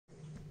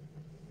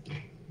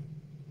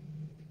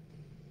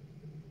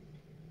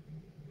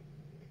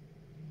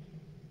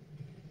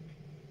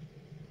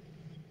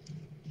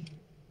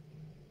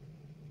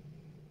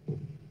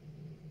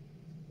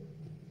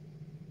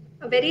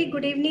very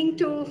good evening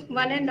to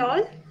one and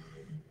all.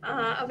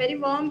 A very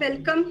warm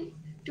welcome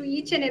to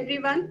each and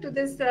everyone to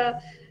this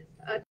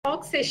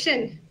talk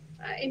session.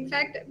 In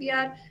fact, we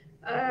are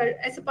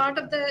as a part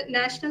of the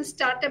National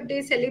Startup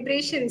Day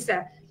celebrations,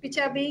 which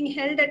are being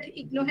held at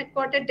IGNOU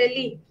headquarters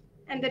Delhi,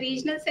 and the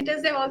regional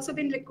centers have also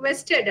been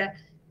requested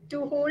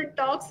to hold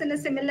talks in a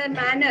similar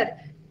manner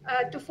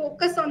to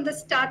focus on the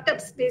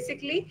startups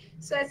basically.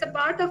 So as a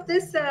part of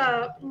this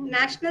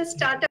National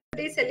Startup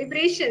Day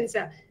celebrations,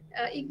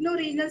 IGNOU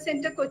Regional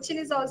Center Cochin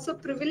is also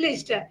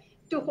privileged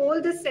to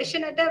hold this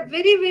session at a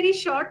very, very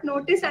short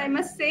notice, I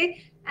must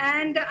say.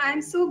 And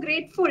I'm so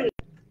grateful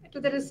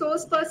to the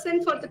resource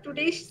person for the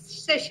today's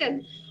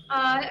session,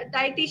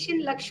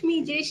 dietitian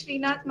Lakshmi J.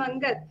 Sreenath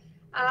Mangath,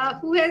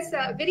 who has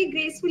very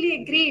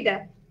gracefully agreed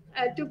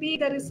to be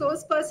the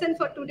resource person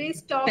for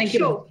today's talk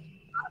show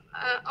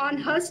on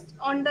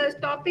the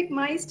topic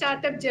My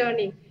Startup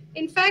Journey.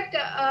 In fact,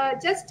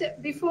 just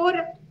before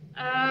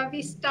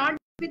we start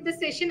with the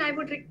session, I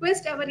would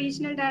request our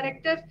regional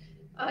director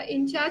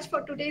in charge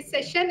for today's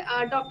session,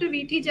 Dr.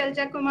 V.T.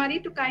 Jalja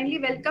Kumari, to kindly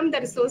welcome the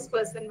resource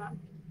person, ma'am.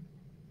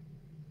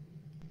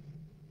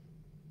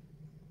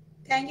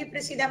 Thank you,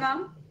 Prasida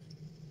ma'am.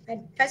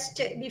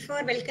 First,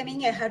 before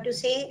welcoming, I have to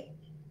say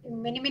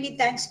many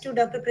thanks to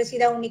Dr.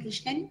 Prasida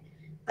Unnikrishnan,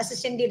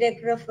 Assistant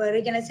Director of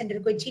Regional Center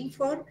Cochin,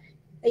 for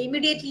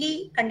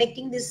immediately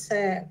conducting this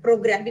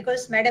program,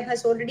 because Madam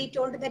has already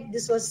told that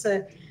this was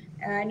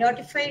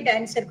notified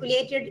and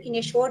circulated in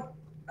a short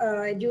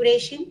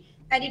duration,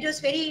 and it was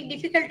very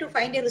difficult to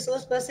find a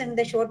resource person in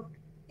the short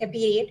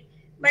period.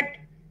 But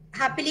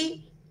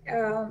happily,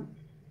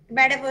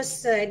 Madam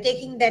was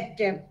taking that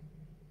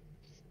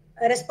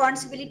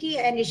responsibility,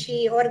 and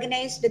she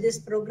organized this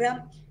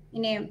program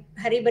in a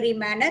hurry-burry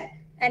manner,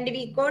 and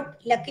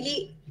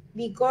luckily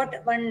we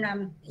got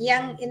one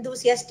young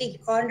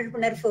enthusiastic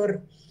entrepreneur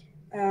for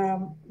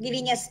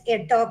giving us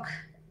a talk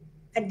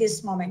at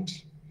this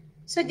moment.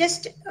 So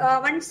just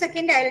 1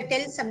 second, I will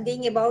tell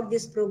something about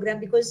this program,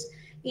 because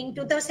in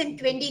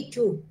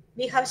 2022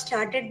 we have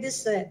started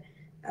this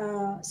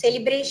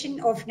celebration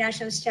of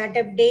National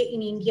Startup Day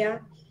in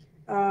India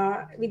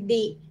with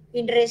the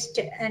interest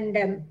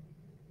and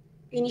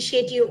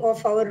initiative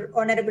of our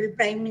Honorable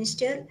Prime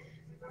Minister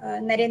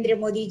Narendra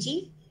Modi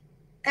ji,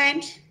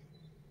 and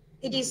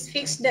it is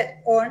fixed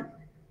on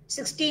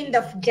 16th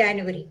of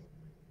January.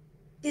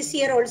 This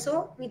year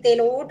also, with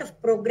a lot of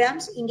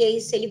programs, India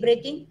is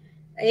celebrating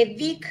a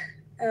week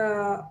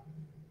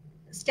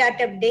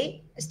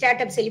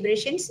startup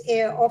celebrations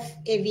of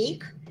a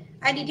week,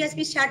 and it has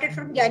been started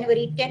from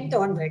January 10th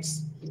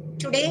onwards.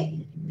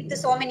 Today, with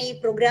so many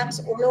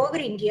programs all over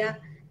India,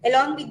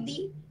 along with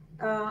the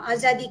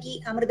Azadi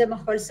Ki Amrita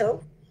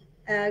Mahotsav,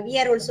 we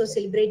are also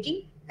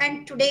celebrating,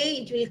 and today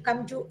it will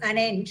come to an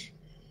end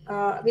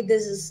with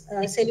these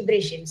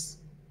celebrations.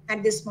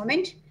 At this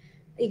moment,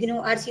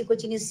 IGNOU RC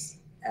Cochin is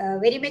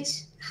very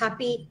much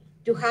happy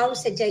to have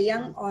such a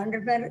young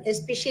entrepreneur,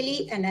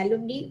 especially an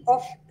alumni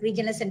of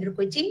Regional Center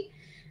Cochin.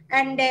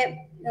 And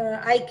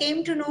I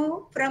came to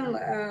know from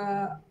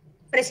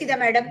Prasida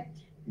Madam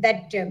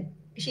that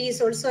she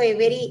is also a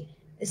very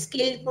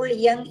skillful,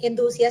 young,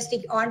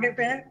 enthusiastic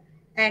entrepreneur.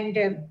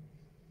 And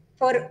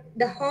for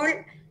the whole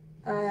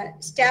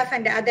staff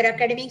and other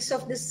academics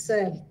of this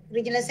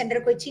Regional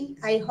Center Cochin,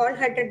 I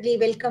wholeheartedly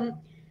welcome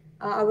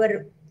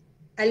our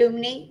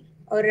alumni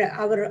or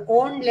our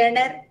own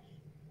learner,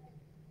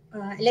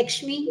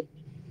 Lakshmi,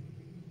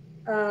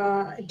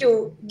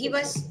 to give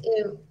us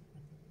a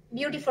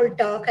beautiful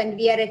talk, and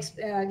we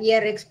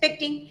are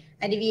expecting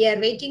and we are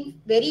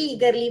waiting very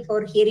eagerly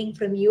for hearing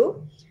from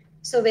you.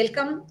 So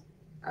welcome,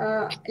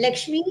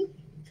 Lakshmi,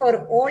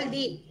 for all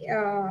the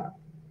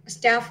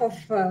staff of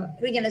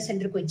Regional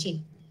Center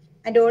Cochin.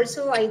 And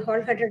also I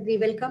wholeheartedly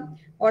welcome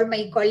all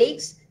my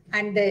colleagues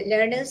and the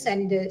learners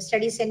and the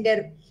study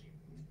center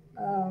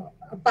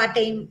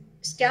part-time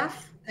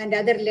staff and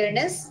other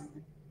learners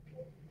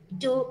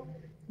to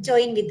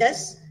join with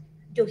us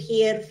to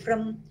hear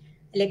from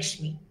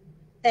Lakshmi.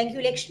 Thank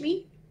you,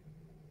 Lakshmi,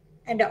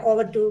 and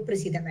over to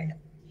Prasida Madam.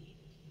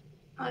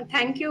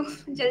 Thank you,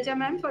 Jalja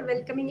ma'am, for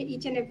welcoming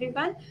each and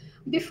everyone.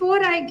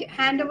 Before I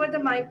hand over the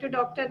mic to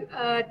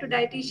to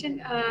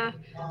dietitian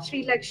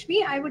Sri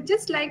Lakshmi, I would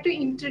just like to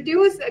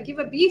introduce, give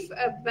a brief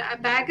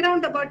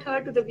background about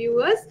her to the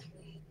viewers.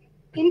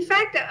 In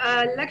fact,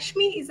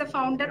 Lakshmi is a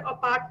founder or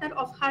partner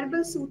of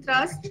Herbal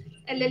Sutras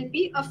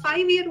LLP, a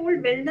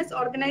 5-year-old wellness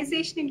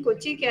organization in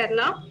Kochi,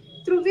 Kerala,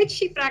 through which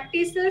she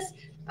practices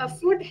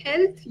food,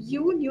 health,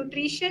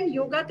 nutrition,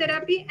 yoga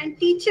therapy, and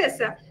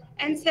teaches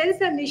and sells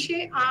a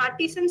niche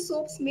artisan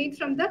soaps made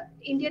from the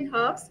Indian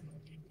herbs.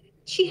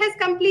 She has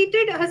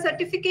completed her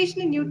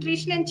certification in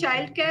nutrition and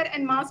childcare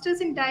and master's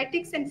in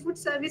dietetics and food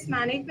service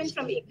management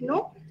from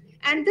IGNOU.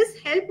 And this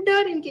helped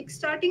her in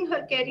kickstarting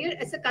her career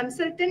as a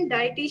consultant,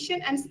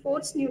 dietitian, and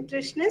sports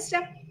nutritionist.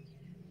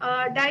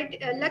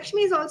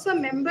 Lakshmi is also a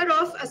member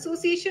of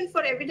Association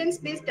for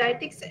Evidence-Based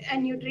Dietetics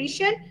and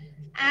Nutrition.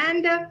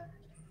 And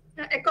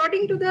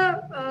according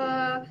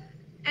to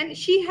and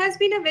she has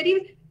been a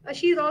very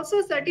She is also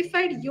a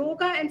certified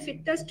yoga and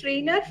fitness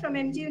trainer from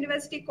MG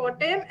University,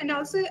 Kottayam, and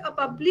also a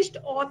published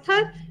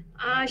author.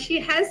 She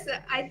has,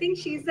 I think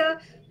she's a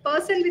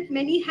person with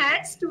many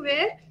hats to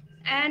wear.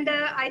 And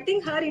I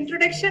think her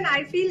introduction,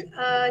 I feel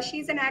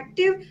she's an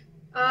active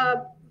uh,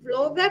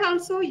 vlogger,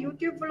 also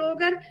YouTube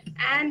vlogger,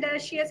 and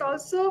she has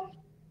also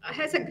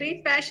has a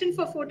great passion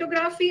for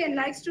photography and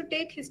likes to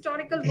take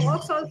historical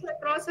walks also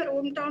across her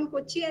hometown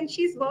Kochi, and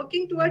she's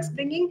working towards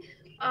bringing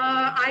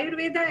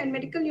Ayurveda and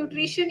medical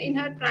nutrition in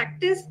her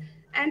practice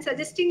and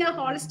suggesting a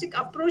holistic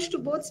approach to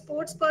both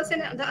sports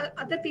person and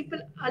other people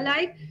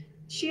alike.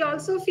 She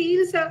also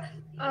feels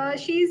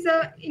she's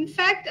in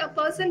fact a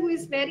person who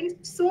is wearing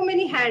so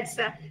many hats,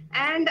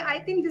 and I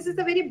think this is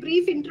a very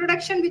brief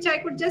introduction which I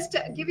could just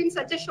give in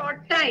such a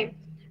short time.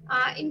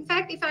 In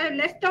fact, if I have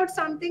left out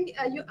something,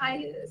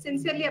 I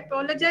sincerely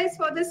apologize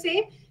for the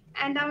same.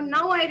 And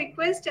now I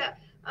request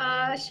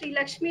Sri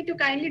Lakshmi to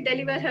kindly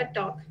deliver her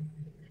talk.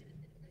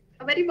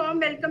 A very warm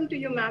welcome to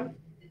you, ma'am.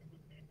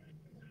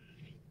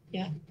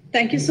 Yeah,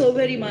 thank you so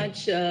very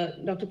much,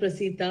 Dr.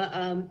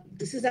 Prasita.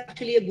 This is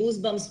actually a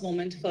goosebumps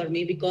moment for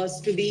me because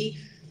to be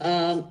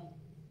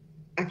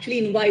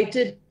actually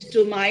invited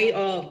to my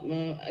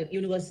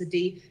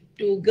university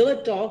to give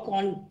a talk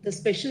on the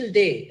special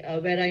day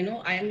where I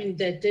know I am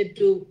indebted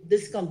to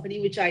this company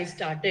which I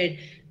started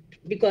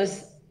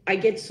because I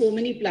get so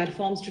many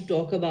platforms to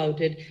talk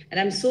about it, and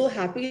I'm so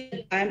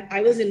happy that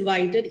I was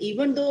invited,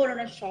 even though on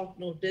a short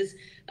notice,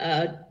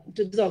 to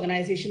this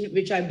organization,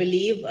 which I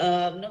believe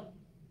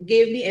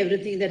gave me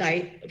everything that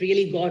I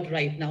really got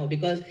right now.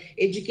 Because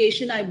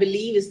education, I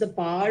believe, is the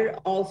power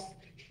of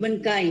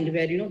humankind,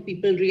 where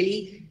people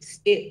really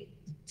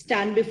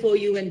stand before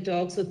you and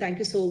talk. So thank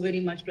you so very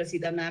much,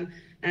 Prasida ma'am,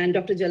 and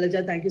Dr.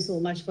 Jalaja. Thank you so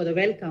much for the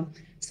welcome.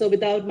 So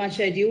without much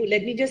ado,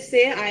 let me just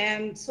say I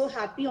am so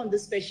happy on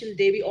this special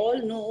day. We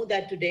all know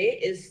that today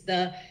is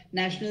the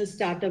National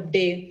Startup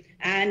Day,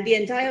 and the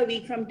entire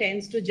week from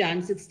 10th to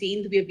Jan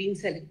 16th, we have been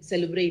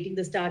celebrating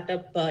the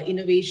Startup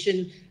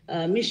Innovation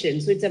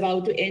Mission. So it's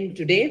about to end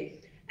today.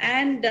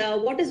 And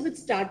what is with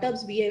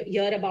startups? We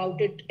hear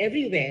about it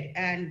everywhere.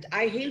 And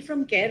I hail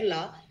from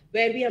Kerala,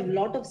 where we have a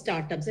lot of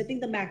startups. I think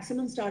the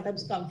maximum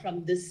startups come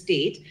from this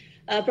state.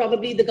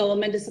 Probably the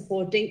government is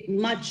supporting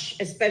much,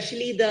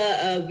 especially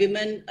the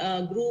women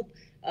group,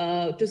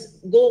 to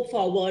go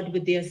forward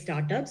with their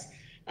startups.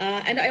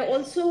 And I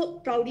also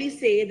proudly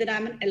say that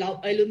I'm an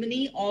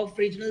alumni of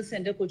Regional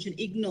Center Cochin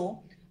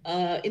IGNO.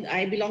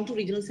 I belong to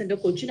Regional Center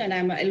Cochin, and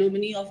I'm an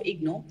alumni of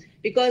IGNO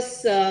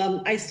because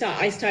I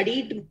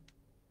studied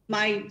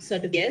my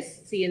certificate,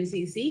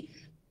 CNCC.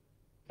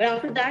 But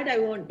after that, I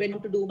went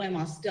on to do my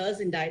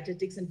master's in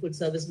dietetics and food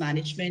service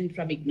management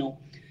from IGNO.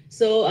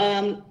 So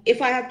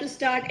if I have to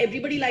start,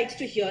 everybody likes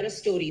to hear a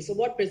story. So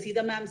what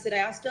Prasida ma'am said, I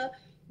asked her,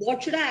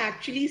 what should I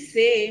actually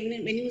say?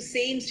 When you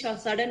say in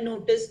sudden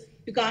notice,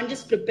 you can't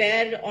just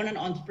prepare on an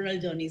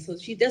entrepreneurial journey. So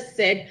she just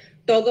said,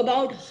 talk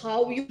about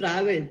how you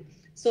traveled.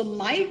 So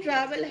my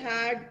travel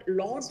had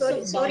lots of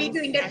bumps. Sorry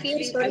to interfere.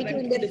 Just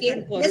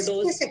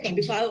a second.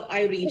 Before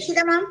I reached.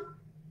 Prasida ma'am,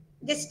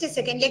 just a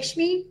second.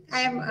 Lakshmi,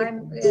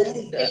 I'm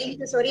telling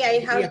you, sorry, I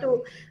have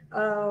to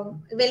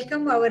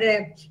welcome our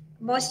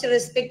most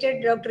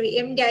respected Dr.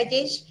 M.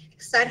 Rajesh.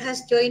 Sir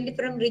has joined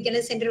from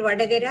Regional Center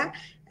Vadagara,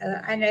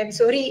 and I'm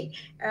sorry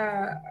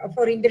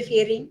for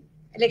interfering.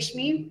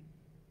 Lakshmi.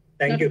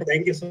 Thank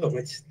you so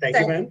much. Thank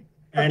you, ma'am.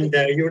 And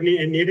you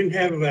needn't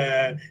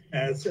have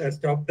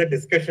stopped the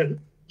discussion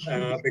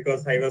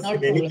because I was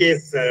in any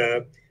case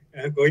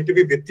going to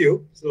be with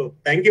you. So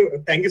thank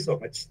you so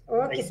much.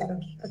 Okay, sir.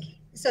 Okay.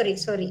 Sorry.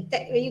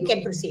 You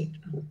can proceed.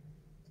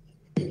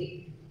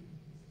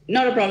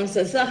 Not a problem,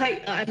 sir. So,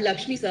 hi, I'm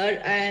Lakshmi,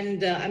 sir,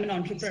 and I'm an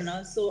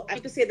entrepreneur. So, I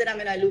have to say that I'm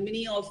an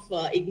alumni of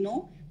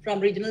IGNO from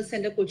Regional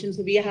Center Cochin.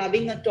 So, we are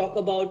having a talk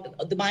about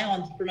my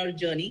entrepreneur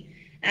journey.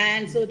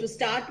 And so, to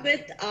start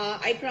with,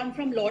 I come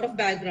from a lot of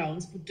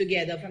backgrounds put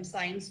together, from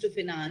science to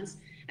finance.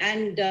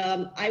 And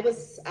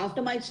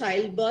after my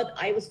childbirth,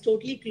 I was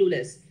totally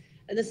clueless,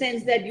 in the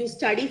sense that you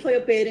study for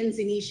your parents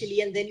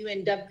initially and then you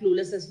end up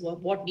clueless as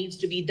what needs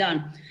to be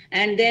done.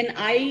 And then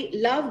I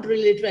loved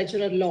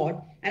literature a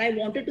lot, and I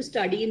wanted to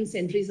study in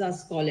St.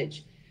 Teresa's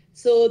College.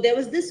 So there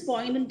was this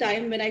point in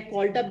time when I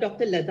called up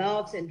Dr. Lada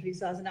of St.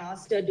 Teresa's and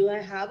asked her, do I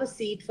have a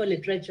seat for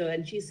literature?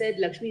 And she said,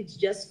 Lakshmi, it's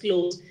just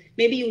closed.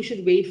 Maybe you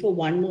should wait for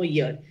 1 more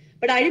year.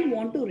 But I didn't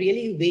want to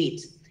really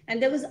wait.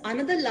 And there was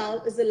another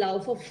love, is the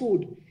love for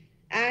food.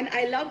 And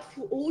I loved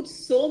food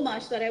so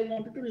much that I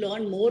wanted to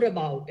learn more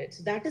about it.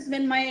 So that is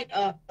when my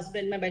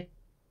husband, my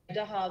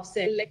better half,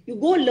 said, like, you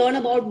go learn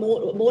about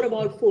more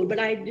about food. But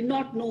I did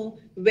not know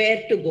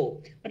where to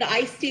go. But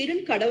I stayed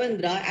in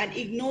Kadavandra, and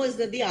IGNO is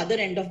at the other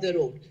end of the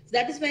road. So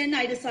that is when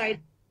I decided,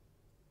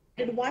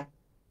 what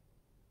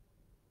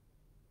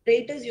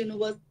greatest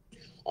university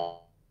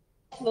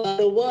of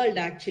the world,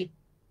 actually,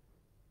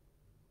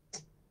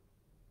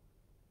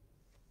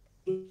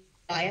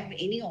 I have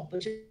any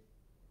opportunity.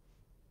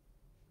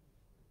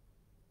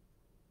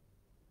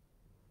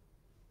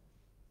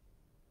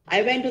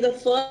 I went to the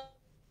first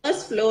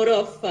first floor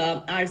of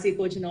RC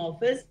Cochin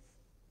office.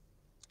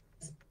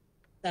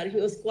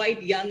 He was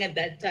quite young at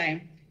that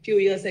time, few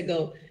years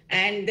ago.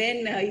 And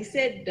then he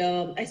said,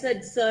 I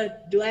said, sir,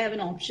 do I have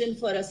an option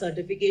for a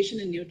certification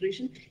in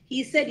nutrition?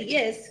 He said,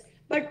 yes,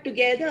 but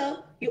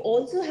together you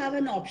also have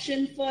an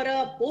option for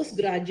a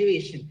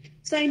post-graduation.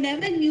 So I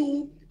never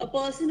knew a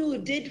person who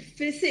did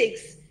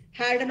physics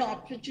had an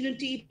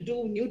opportunity to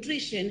do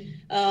nutrition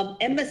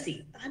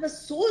MSc. I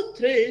was so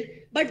thrilled,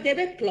 but there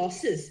were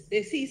clauses.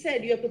 He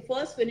said, you have to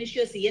first finish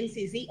your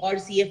CNCC or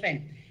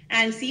CFN.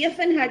 And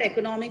CFN had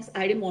economics.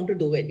 I didn't want to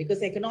do it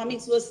because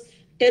economics was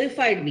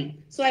terrified me.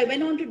 So I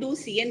went on to do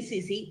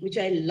CNCC, which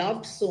I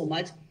loved so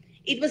much.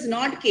 It was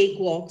not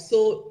cakewalk.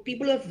 So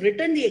people who have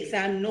written the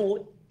exam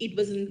know it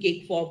wasn't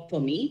cakewalk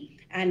for me.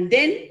 And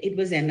then it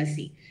was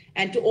MSc.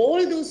 And to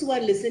all those who are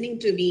listening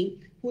to me,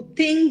 who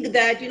think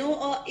that,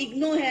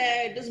 ignore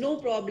hai, there's no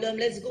problem,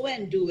 let's go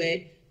and do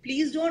it.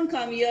 Please don't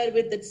come here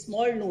with that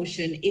small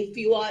notion. If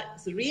you are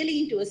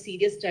really into a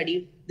serious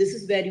study, this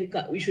is where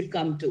you should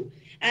come to.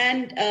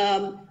 And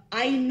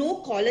I know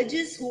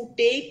colleges who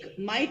take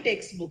my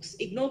textbooks,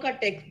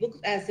 IGNOU textbooks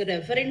as a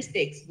reference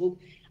textbook.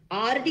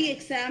 RD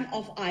exam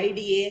of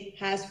IDA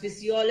has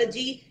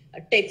physiology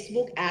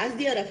textbook as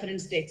their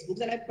reference textbooks.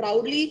 And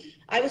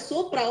I was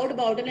so proud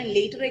about it. And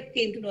later I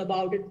came to know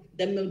about it.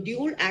 The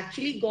module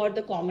actually got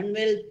the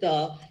Commonwealth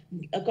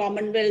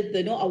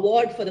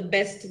award for the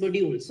best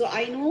module. So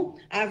I know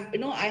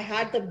I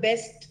had the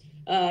best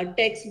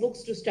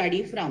textbooks to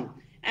study from.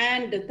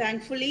 And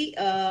thankfully,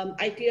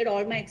 I cleared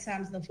all my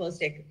exams in the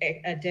first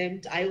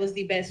attempt. I was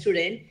the best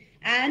student.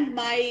 And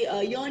my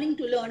yearning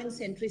to learn in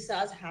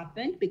Sutras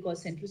happened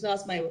because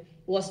Sutras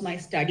was my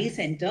study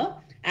center.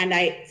 And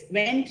I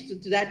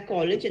went to that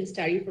college and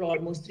studied for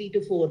almost 3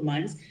 to 4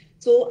 months.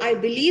 So I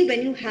believe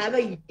when you have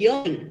a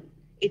yearning,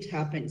 it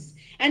happens.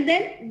 And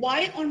then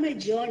while on my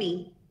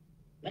journey,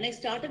 when I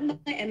started my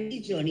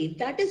MD journey,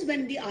 that is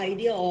when the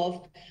idea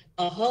of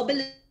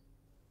herbal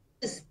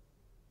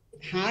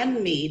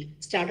handmade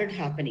started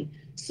happening.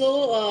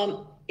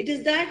 So it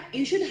is that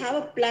you should have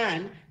a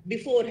plan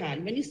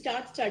beforehand. When you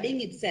start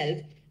studying itself,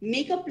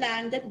 make a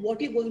plan that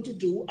what you're going to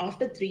do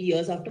after 3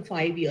 years, after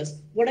 5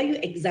 years. What are you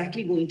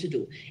exactly going to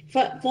do?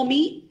 For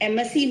me,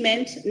 MSc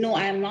meant, no,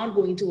 I am not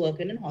going to work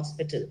in a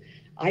hospital.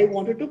 I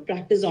wanted to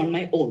practice on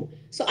my own.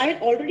 So I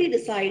had already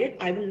decided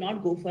I will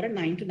not go for a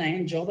 9 to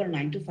 9 job or a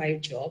 9 to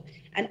 5 job.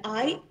 And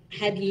I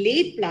had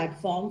laid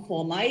platform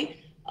for my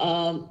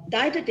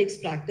dietetics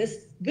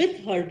practice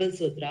with Herbal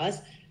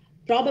Sutras,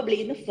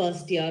 probably in the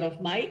first year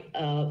of my,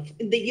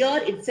 in the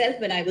year itself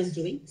when I was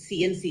doing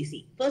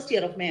CNCC, first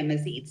year of my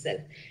MSc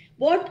itself.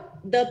 What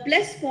the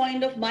plus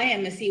point of my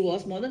MSc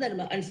was, more than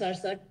Ansar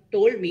sir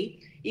told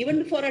me,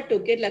 even before I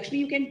took it, Lakshmi,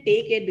 you can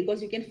take it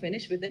because you can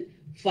finish within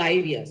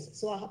 5 years.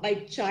 So my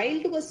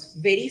child was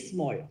very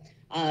small.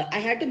 I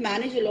had to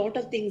manage a lot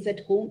of things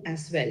at home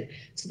as well.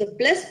 So the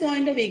plus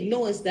point of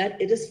IGNOU is that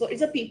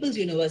it's a people's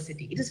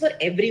university. It is for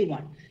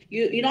everyone.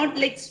 You're not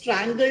like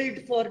strangled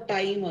for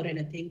time or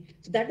anything.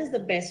 So that is the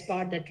best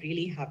part that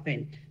really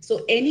happened.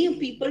 So any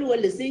people who are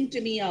listening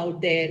to me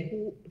out there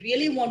who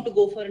really want to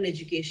go for an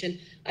education,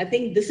 I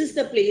think this is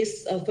the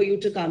place for you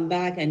to come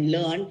back and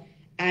learn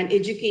and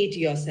educate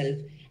yourself.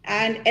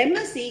 And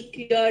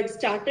MSc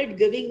started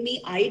giving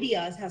me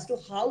ideas as to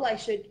how I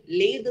should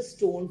lay the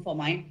stone for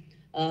my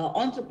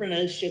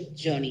entrepreneurship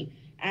journey.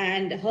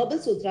 And Herbal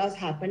Sutras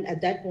happened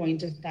at that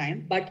point of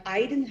time, but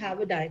I didn't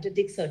have a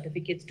dietetic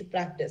certificates to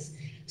practice.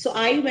 So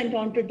I went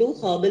on to do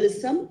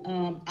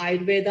herbalism,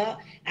 Ayurveda,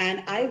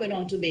 and I went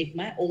on to make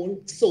my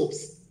own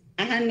soaps,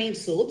 handmade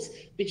soaps,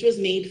 which was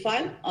made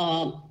from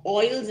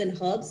oils and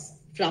herbs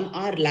from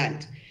our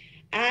land.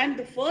 And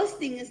the first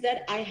thing is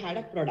that I had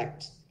a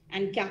product,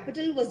 and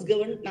capital was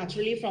given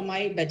naturally from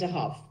my better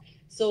half.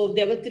 So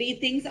there were 3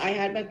 things. I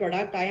had my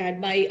product, I had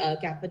my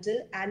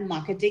capital, and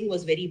marketing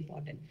was very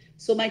important.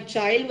 So my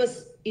child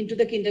was into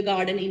the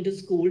kindergarten, into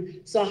school.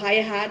 So I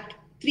had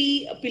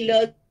 3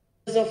 pillars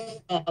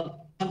of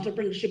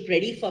entrepreneurship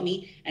ready for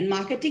me. And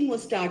marketing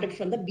was started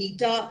from the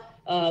beta,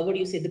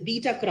 the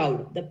beta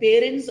crowd, the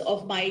parents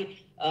of my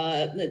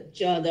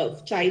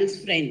the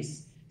child's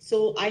friends.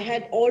 So I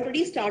had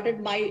already started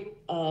my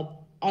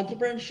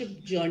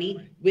entrepreneurship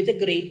journey with a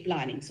great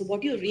planning. So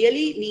what you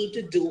really need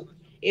to do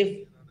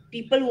if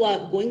people who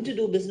are going to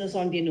do business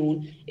on their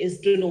own is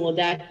to know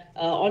that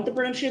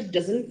entrepreneurship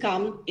doesn't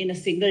come in a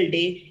single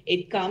day.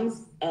 It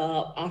comes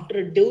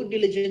after due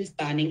diligence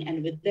planning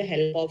and with the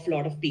help of a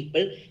lot of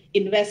people,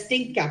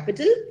 investing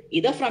capital,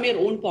 either from your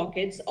own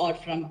pockets or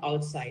from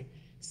outside.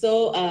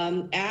 So,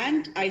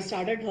 and I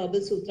started Herbal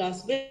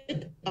Sutras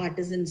with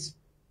artisan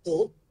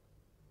soaps.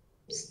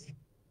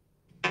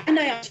 And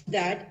I asked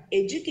that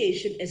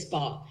education is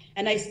power.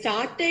 And I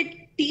started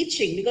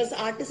teaching because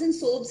artisan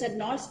soaps had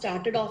not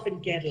started off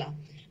in Kerala.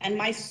 And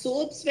my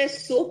soaps were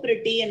so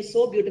pretty and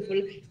so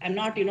beautiful. I'm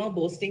not,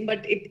 boasting,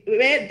 but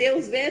they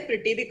was very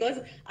pretty because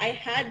I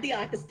had the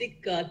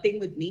artistic thing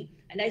with me.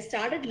 And I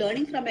started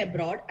learning from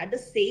abroad at the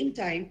same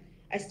time.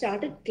 I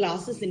started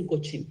classes in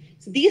Cochin.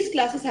 So these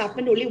classes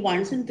happened only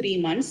once in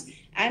 3 months,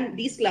 and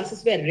these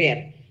classes were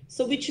rare.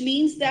 So which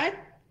means that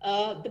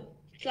the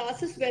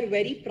classes were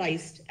very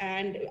priced,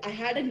 and I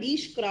had a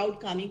niche crowd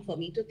coming for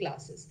me to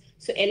classes.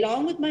 So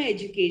along with my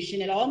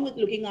education, along with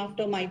looking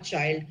after my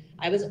child,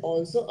 I was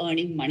also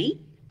earning money,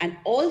 and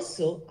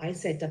also I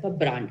set up a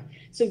brand.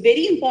 So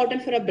very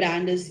important for a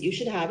brand is you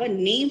should have a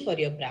name for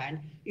your brand.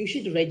 You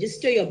should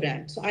register your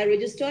brand. So I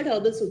registered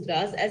Herbal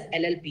Sutras as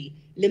LLP,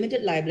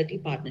 Limited Liability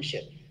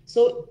Partnership.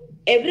 So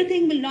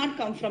everything will not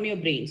come from your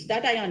brain. So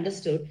that I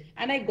understood,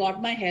 and I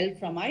got my help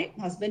from my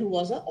husband, who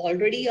was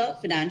already a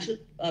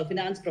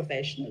finance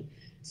professional.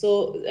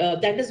 So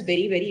that is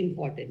very, very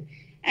important.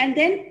 And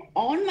then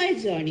on my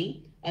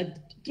journey,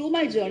 through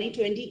my journey,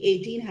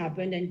 2018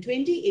 happened, and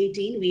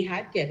 2018 we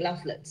had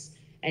Kerala floods.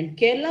 And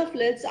Kerala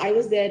floods, I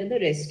was there in the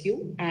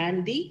rescue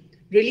and the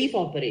relief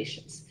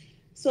operations.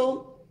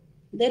 So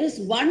there is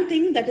one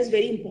thing that is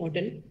very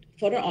important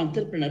for an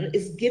entrepreneur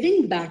is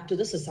giving back to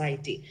the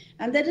society.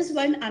 And that is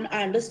when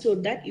I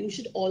understood that you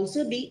should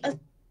also be a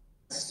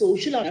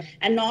social entrepreneur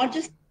and not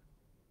just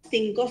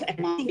think of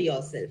amassing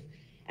yourself.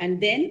 And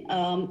then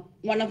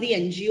one of the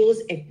NGOs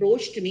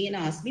approached me and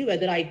asked me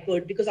whether I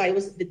could, because I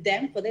was with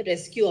them for the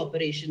rescue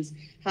operations,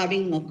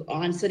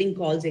 answering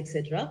calls,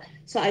 etc.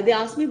 So they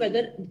asked me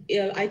whether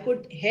I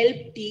could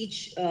help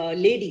teach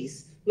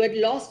ladies who had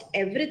lost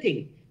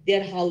everything,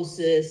 their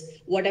houses,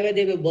 whatever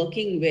they were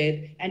working with,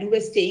 and who were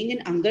staying in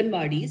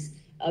Anganwadis,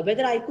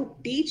 whether I could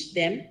teach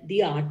them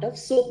the art of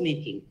soap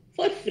making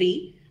for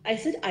free. I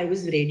said I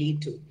was ready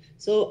to.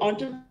 So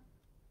entrepreneur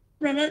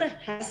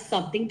has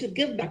something to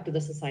give back to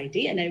the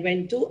society, and I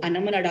went to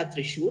Anamanada,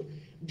 Thrissur,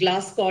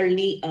 Glass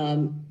Colony,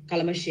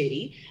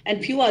 Kalamasheri,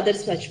 and few other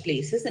such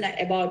places, and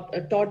I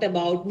taught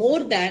about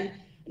more than,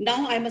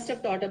 now I must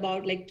have taught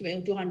about like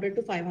 200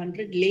 to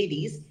 500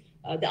 ladies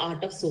the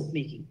art of soap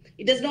making.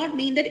 It does not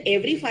mean that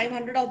every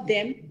 500 of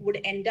them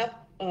would end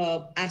up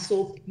as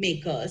soap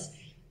makers,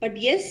 but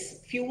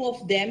yes, few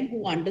of them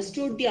who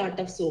understood the art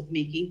of soap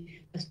making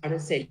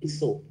started selling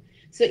soap.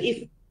 So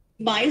if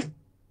my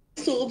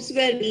soaps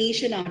were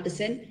niche and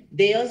artisan,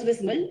 theirs was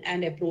small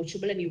and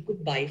approachable, and you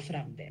could buy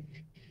from them.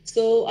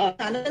 So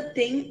another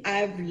thing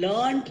I've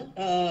learned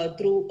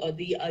through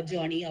the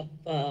journey of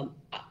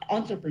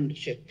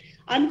entrepreneurship.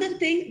 Another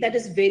thing that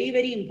is very,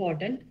 very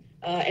important,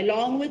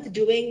 along with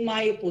doing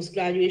my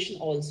post-graduation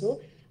also,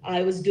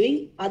 I was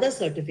doing other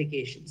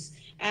certifications.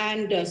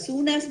 And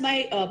soon as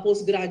my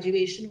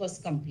post-graduation was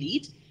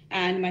complete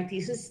and my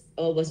thesis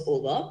was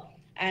over,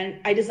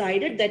 and I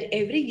decided that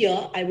every year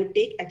I would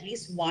take at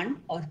least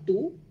 1 or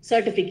 2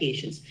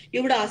 certifications.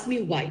 You would ask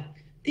me why.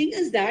 Thing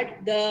is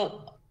that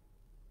the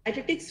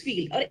dietetics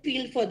field, or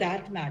field for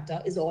that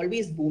matter, is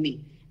always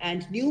booming,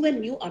 and new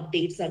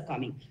updates are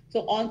coming.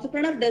 So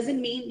entrepreneur doesn't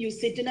mean you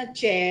sit in a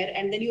chair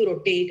and then you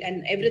rotate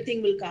and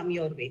everything will come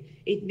your way.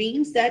 It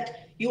means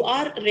that you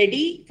are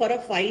ready for a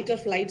fight or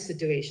flight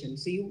situation.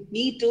 So you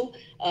need to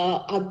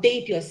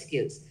update your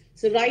skills.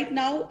 So right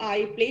now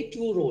I play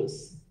 2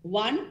 roles.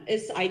 One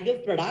is I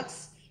give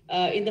products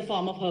in the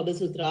form of Herbal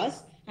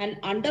Sutras, and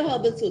under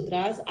Herbal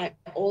Sutras, I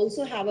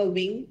also have a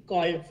wing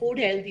called Food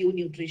Health You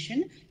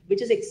Nutrition,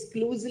 which is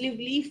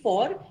exclusively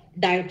for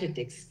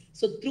dietetics.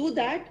 So through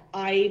that,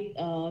 I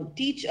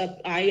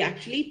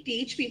actually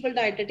teach people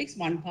dietetics,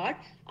 one part.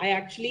 I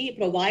actually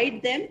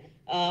provide them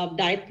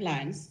diet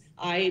plans.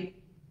 I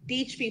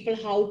teach people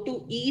how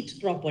to eat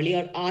properly,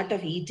 or art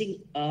of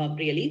eating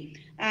really.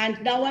 And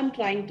now I'm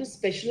trying to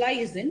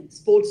specialize in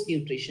sports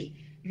nutrition.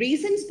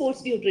 Reason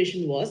sports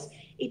nutrition was,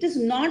 it is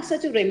not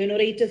such a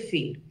remunerative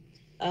field.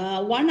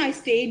 One, I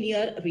stay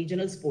near a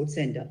regional sports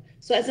center.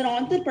 So as an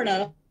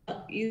entrepreneur,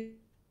 you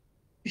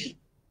should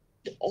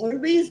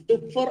always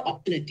look for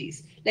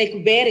opportunities,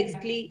 like where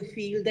exactly you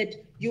feel that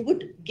you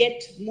would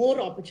get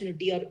more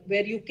opportunity, or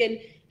where you can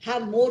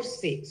have more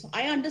say. So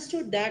I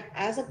understood that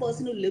as a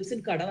person who lives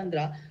in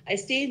Kadavandra, I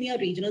stay near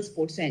regional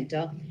sports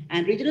center,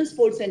 and regional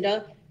sports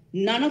center,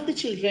 none of the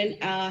children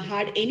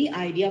had any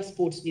idea of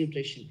sports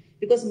nutrition,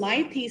 because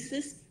my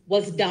thesis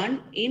was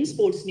done in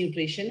sports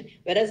nutrition,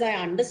 whereas I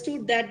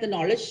understood that the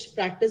knowledge,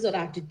 practice, or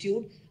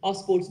attitude of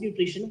sports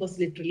nutrition was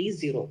literally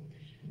zero.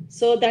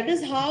 So that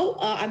is how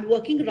I'm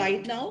working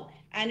right now,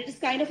 and it is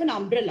kind of an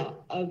umbrella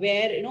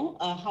where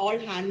all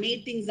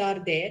handmade things are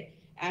there,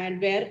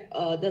 and where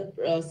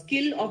the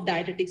skill of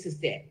dietetics is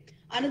there.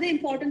 Another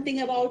important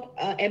thing about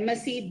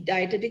MSc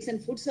Dietetics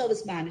and Food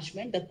Service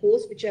Management, the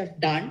course which I have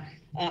done,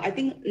 I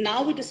think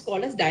now it is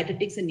called as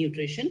Dietetics and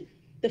Nutrition.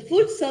 The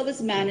food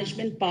service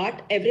management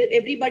part,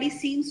 everybody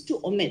seems to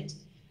omit.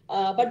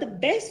 But the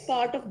best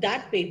part of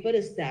that paper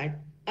is that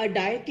a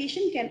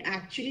dietitian can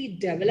actually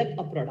develop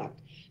a product.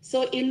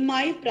 So in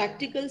my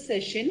practical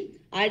session,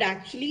 I'd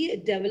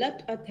actually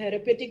developed a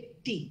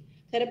therapeutic tea.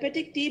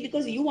 Therapeutic tea,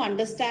 because you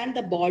understand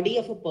the body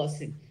of a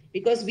person,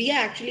 because we are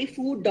actually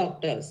food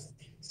doctors.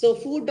 So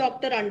food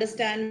doctor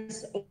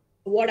understands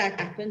what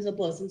happens in a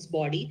person's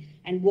body,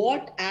 and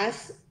what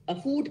as a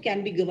food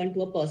can be given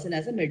to a person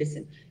as a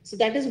medicine. So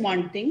that is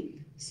one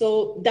thing.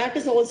 So that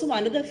is also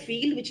another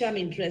field which I'm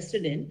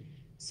interested in.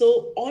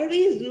 So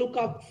always look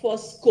up for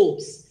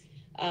scopes.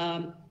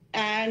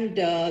 And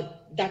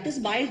that is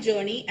my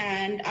journey,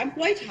 and I'm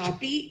quite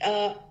happy,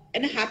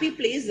 in a happy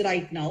place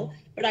right now,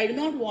 but I do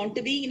not want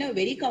to be in a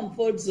very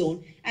comfort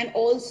zone. And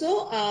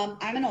also,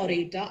 I'm an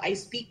orator. I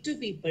speak to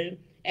people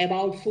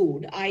about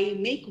food. I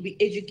make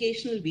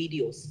educational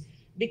videos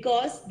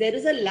because there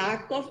is a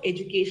lack of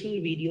educational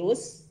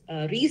videos.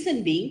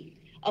 Reason being,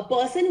 a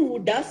person who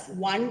does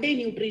 1 day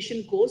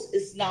nutrition course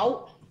is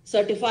now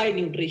certified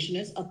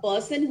nutritionist. A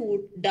person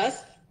who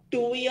does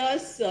 2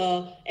 years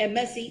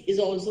MSc is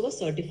also a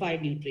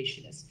certified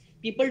nutritionist.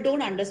 People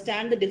don't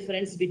understand the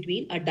difference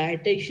between a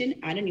dietitian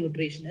and a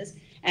nutritionist.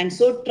 And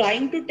so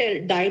trying to tell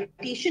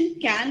dietitian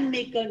can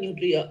make a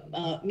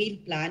meal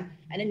plan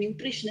and a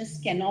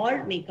nutritionist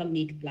cannot make a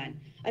meal plan.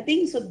 I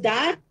think so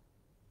that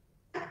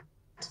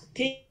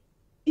thing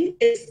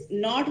is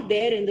not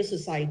there in the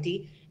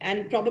society,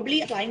 and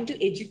probably trying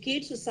to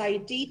educate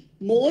society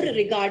more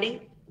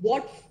regarding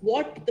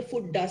what the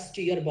food does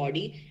to your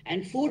body,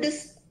 and food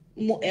is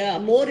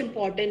more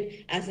important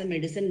as a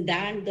medicine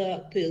than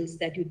the pills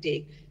that you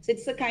take. So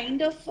it's a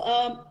kind of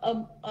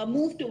a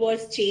move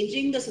towards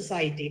changing the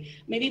society.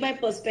 Maybe my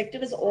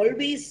perspective has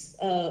always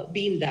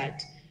been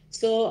that.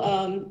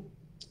 So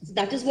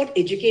that is what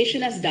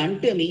education has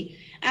done to me.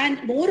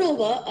 And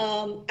moreover,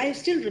 I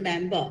still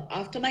remember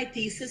after my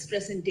thesis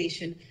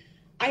presentation,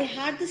 I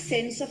had the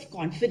sense of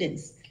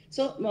confidence.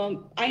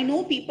 So I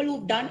know people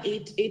who've done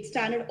 8th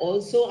standard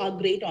also are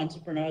great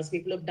entrepreneurs.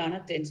 People who've done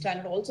a 10th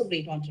standard also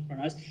great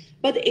entrepreneurs.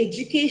 But the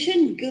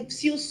education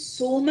gives you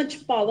so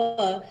much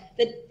power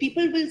that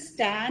people will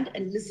stand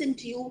and listen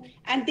to you.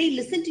 And they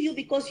listen to you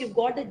because you've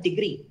got a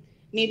degree.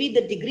 Maybe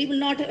the degree will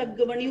not have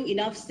given you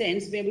enough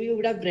sense. Maybe you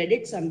would have read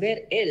it somewhere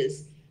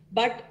else.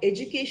 But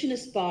education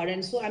is power,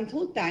 and so I'm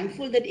so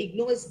thankful that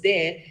IGNOU is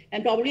there,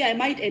 and probably I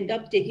might end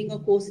up taking a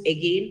course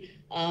again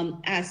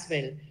as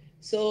well.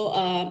 So,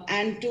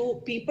 and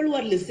to people who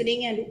are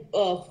listening, and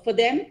for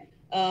them,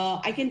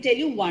 I can tell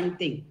you one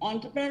thing: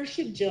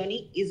 entrepreneurship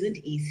journey isn't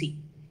easy.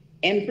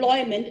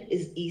 Employment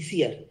is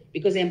easier,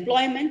 because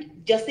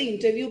employment, just the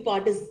interview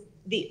part is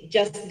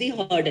just the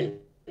hurdle.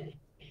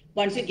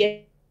 Once you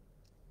get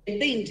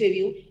the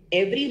interview,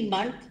 every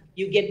month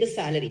you get the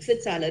salary,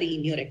 fixed salary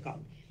in your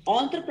account.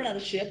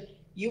 Entrepreneurship,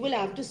 you will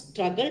have to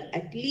struggle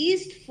at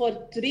least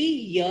for 3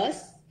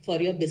 years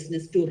for your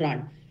business to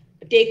run.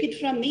 Take it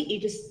from me,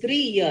 it is 3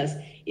 years.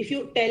 If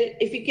you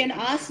can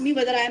ask me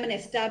whether I am an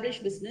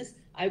established business,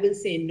 I will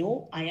say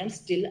no, I am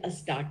still a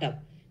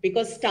startup,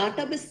 because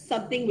startup is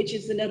something which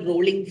is in a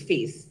rolling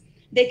phase.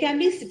 There can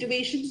be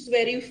situations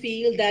where you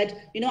feel that,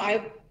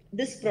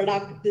 this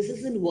product, this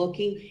isn't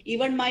working.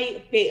 Even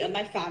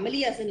my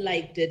family hasn't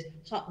liked it.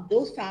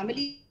 Those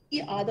family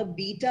are the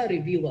beta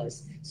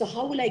reviewers. So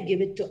how will I give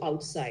it to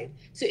outside?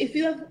 So if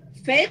you have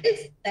felt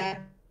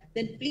that,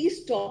 then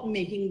please stop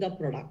making the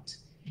product.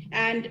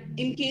 And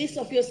in case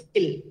of your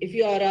skill, if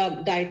you are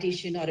a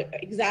dietitian or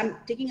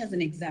taking as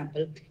an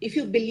example, if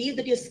you believe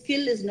that your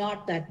skill is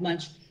not that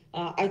much,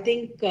 I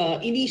think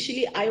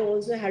initially I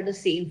also had the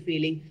same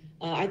feeling.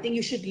 I think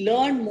you should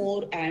learn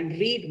more and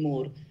read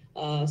more.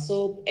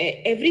 So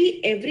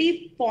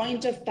every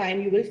point of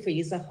time you will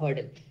face a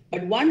hurdle.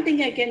 But one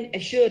thing I can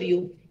assure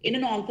you, in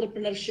an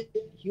entrepreneurship,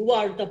 you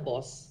are the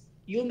boss.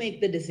 You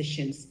make the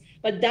decisions.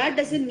 But that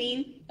doesn't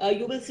mean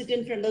you will sit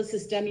in front of the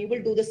system, you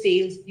will do the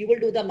sales, you will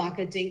do the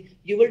marketing,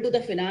 you will do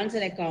the finance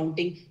and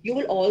accounting. You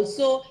will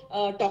also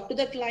talk to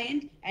the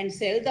client and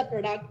sell the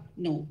product.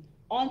 No.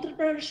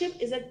 Entrepreneurship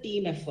is a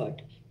team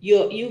effort.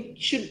 You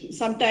should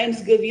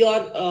sometimes give your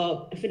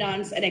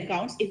finance and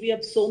accounts, if you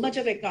have so much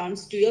of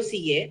accounts, to your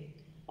CA,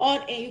 or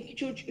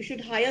you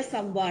should hire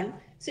someone.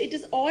 So it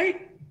is all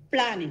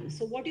planning.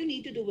 So what you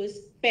need to do is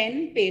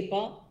pen,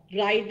 paper,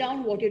 write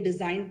down what your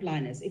design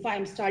plan is. If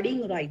I'm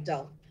studying right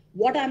now,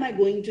 what am I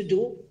going to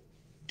do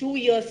 2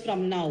 years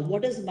from now?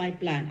 What is my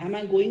plan? Am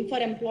I going for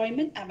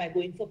employment? Am I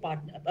going for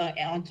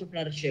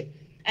entrepreneurship?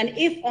 And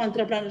if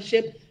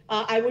entrepreneurship,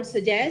 I would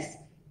suggest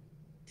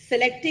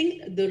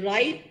selecting the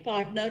right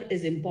partner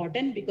is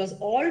important, because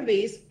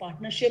always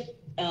partnership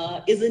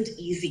isn't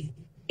easy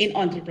in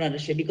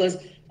entrepreneurship. Because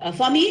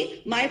for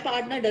me, my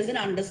partner doesn't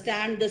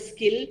understand the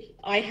skill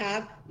I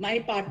have. My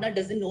partner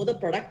doesn't know the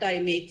product I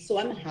make. So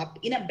I'm happy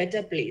in a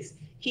better place.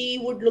 He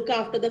would look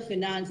after the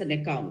finance and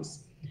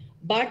accounts.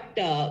 But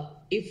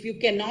if you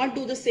cannot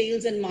do the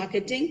sales and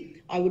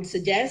marketing, I would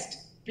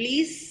suggest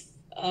please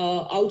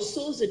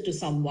outsource it to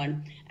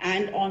someone.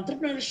 And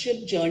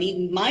entrepreneurship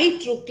journey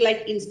might look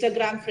like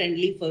Instagram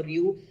friendly for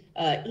you.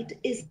 It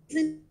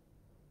isn't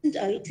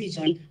an easy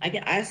journey.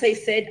 As I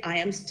said, I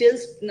am still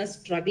in a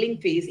struggling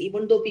phase,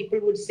 even though people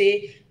would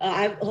say,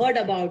 I've heard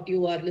about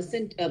you or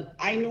listened,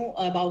 I know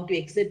about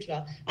you,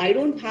 etc. I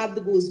don't have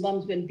the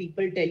goosebumps when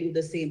people tell you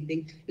the same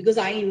thing, because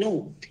I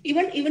know.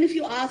 Even if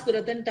you ask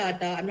Ratan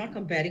Tata, I'm not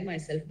comparing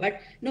myself,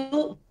 but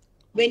no,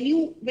 when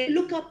you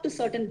look up to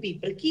certain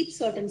people, keep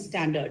certain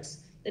standards.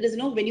 That is,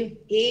 when you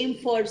aim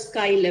for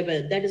sky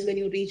level, that is when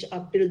you reach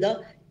up till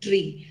the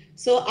tree.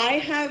 So I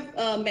have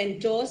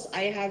mentors,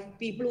 I have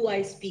people who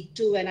I speak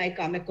to when I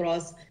come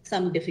across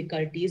some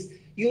difficulties.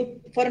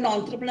 For an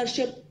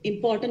entrepreneurship,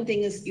 important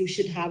thing is you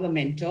should have a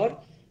mentor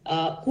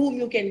whom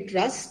you can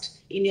trust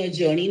in your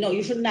journey. No,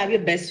 you shouldn't have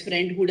your best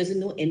friend who doesn't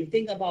know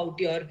anything about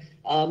your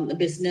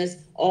business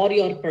or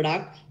your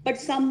product, but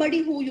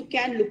somebody who you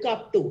can look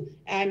up to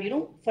and,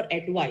 for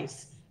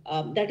advice.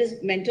 That is,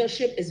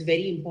 mentorship is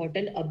very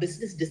important. A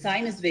business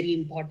design is very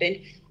important.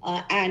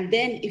 And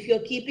then if you're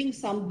keeping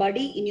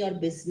somebody in your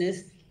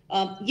business,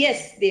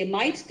 yes, they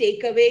might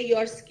take away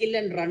your skill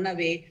and run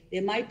away. They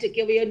might take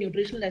away your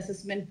nutritional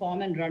assessment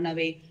form and run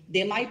away.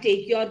 They might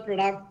take your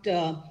product,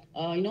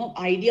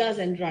 ideas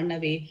and run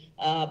away.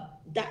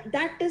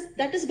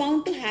 That is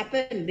bound to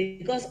happen,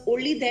 because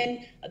only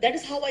then, that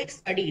is how I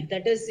studied.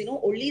 That is,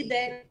 only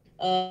then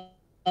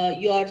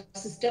your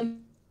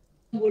system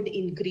would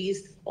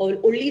increase, or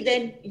only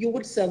then you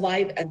would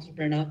survive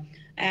entrepreneur.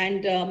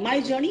 And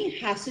my journey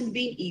hasn't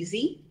been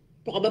easy.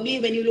 Probably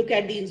when you look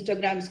at the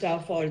Instagram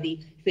stuff or the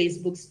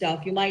Facebook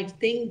stuff, you might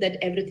think that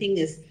everything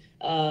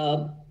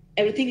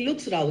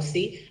looks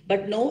rosy,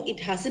 but no, it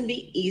hasn't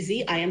been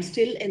easy. I am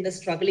still in the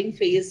struggling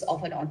phase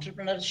of an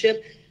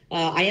entrepreneurship.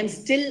 I am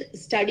still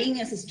studying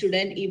as a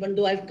student, even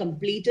though I've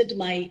completed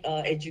my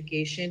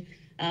education.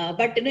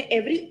 But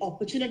every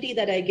opportunity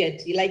that I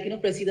get, like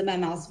Prasida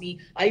ma'am asked me,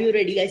 "Are you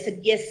ready?" I said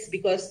yes,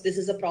 because this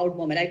is a proud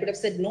moment. I could have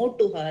said no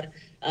to her,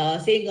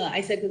 saying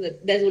I said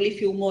there's only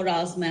few more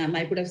hours, ma'am.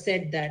 I could have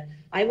said that.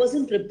 I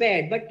wasn't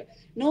prepared, but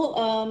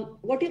no.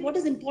 What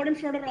is important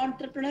for an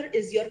entrepreneur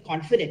is your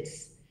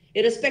confidence,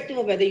 irrespective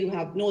of whether you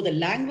know the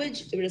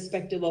language,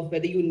 irrespective of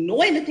whether you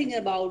know anything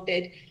about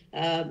it.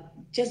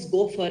 Just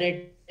go for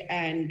it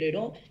and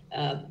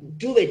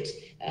do it.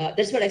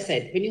 That's what I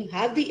said. When you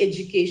have the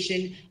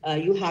education,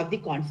 you have the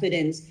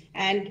confidence,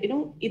 and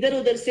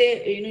either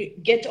say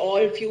get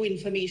all few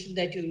information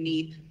that you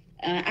need,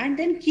 and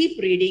then keep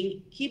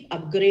reading, keep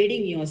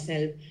upgrading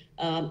yourself.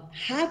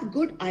 Have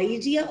good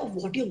idea of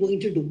what you're going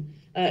to do.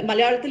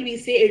 Malayalathil we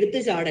say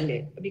eduthu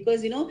chaadalle,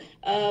 because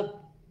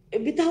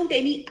without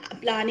any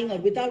planning or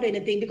without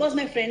anything, because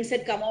my friend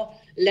said, come on,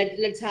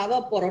 let's have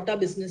a parota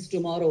business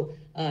tomorrow.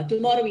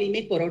 Tomorrow we'll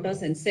make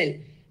parotas and sell.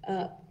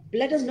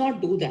 Let us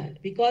not do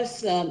that,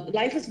 because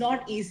life is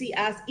not easy,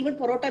 as even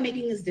parota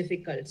making is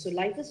difficult. So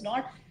life is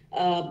not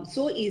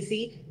so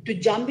easy to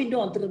jump into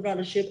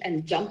entrepreneurship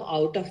and jump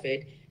out of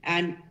it.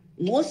 And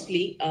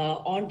mostly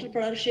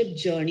entrepreneurship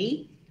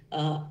journey,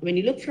 when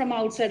you look from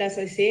outside, as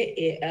I say,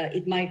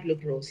 it might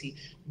look rosy,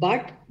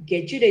 but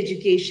get your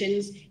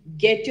educations,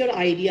 get your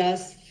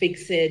ideas,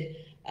 fix it,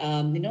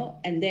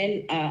 and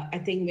then I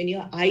think when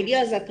your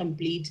ideas are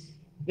complete,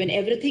 when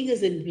everything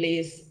is in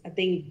place, I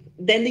think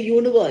then the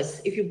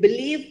universe, if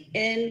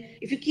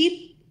you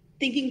keep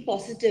thinking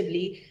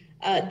positively,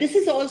 this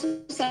is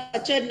also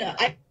such an,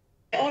 I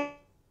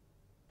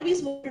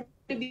always wanted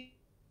to be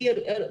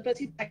but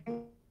I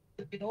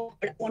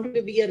wanted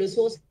to be a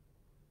resource.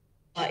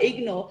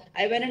 IGNO,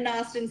 I went and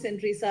asked in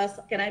St. Teresa's,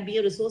 can I be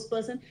a resource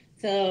person?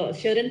 So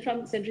Sharon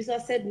from St.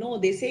 Teresa's said, no,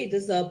 they say it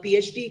is a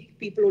PhD,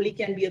 people only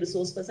can be a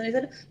resource person. I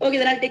said, okay,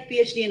 then I'll take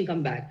PhD and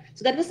come back.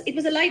 So it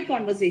was a light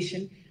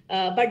conversation.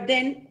 But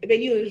then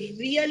when you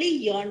really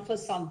yearn for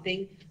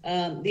something,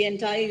 the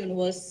entire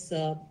universe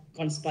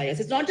conspires.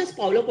 It's not just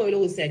Paulo Coelho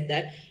who said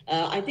that.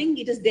 I think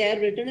it is there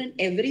written in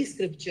every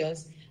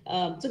scriptures.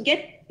 So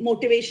get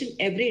motivation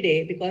every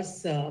day,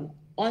 because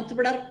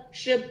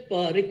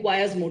entrepreneurship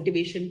requires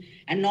motivation,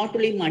 and not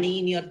only money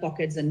in your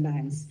pockets and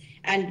banks.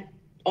 And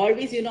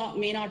always,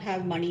 may not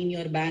have money in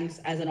your banks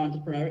as an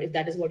entrepreneur, if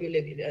that is what you're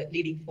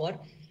leading for.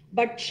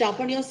 But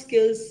sharpen your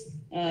skills,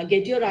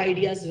 get your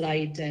ideas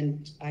right,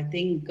 and I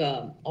think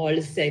all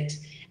is set.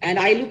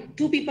 And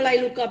two people I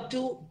look up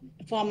to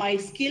for my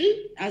skill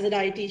as a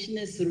dietitian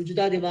is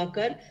Rujuta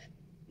Divakar.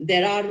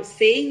 There are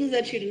sayings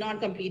that she did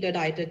not complete a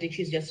dietetic,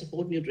 she's just a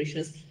food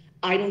nutritionist.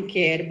 I don't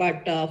care,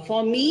 but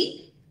for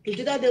me,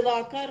 Rujuta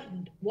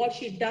Divakar, what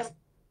she does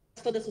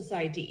for the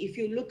society. If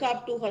you look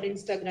up to her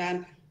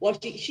Instagram,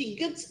 what she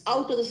gives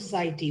out to the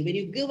society. When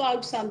you give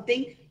out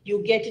something,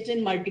 you get it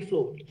in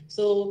multifold.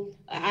 So,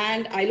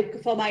 and I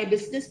look for my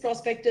business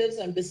perspectives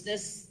and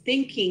business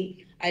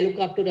thinking. I look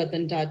up to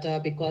Ratan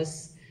Tata,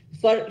 because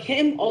for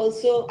him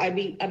also, I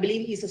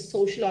believe he's a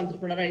social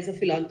entrepreneur, he's a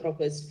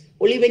philanthropist.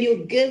 Only when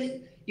you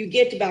give, you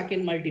get back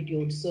in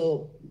multitude.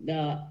 So,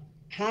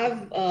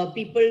 have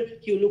people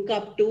you look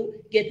up to,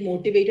 get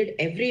motivated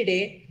every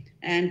day,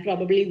 and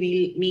probably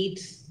we'll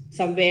meet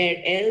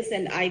somewhere else.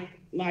 And I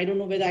don't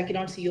know whether I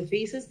cannot see your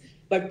faces,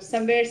 but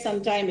somewhere,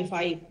 sometime, if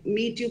I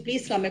meet you,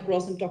 please come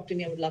across and talk to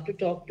me. I would love to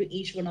talk to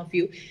each one of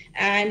you.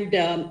 And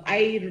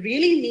I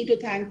really need to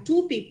thank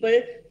two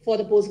people for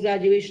the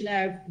post-graduation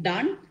I've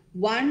done.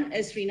 One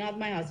is Sreenath,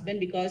 my husband,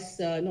 because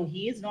no,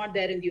 he is not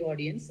there in the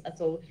audience.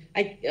 So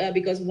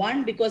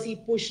because he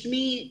pushed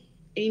me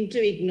into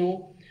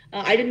IGNO.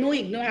 I didn't know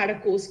IGNO had a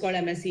course called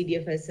MSc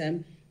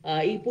DFSM.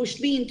 He pushed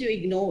me into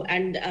IGNO,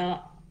 and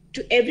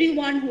to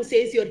everyone who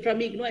says you're from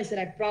IGNO, I said,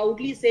 I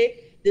proudly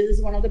say this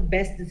is one of the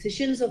best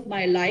decisions of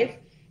my life,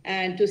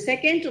 And to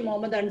second, to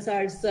Mohammed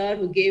Ansar sir,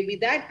 who gave me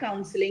that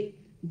counseling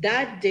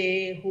that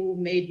day, who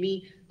made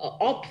me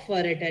opt for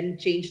it and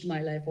changed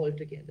my life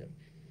altogether.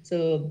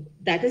 So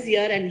that is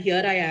here, and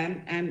here I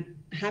am. I'm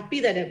happy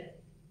that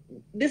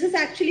this is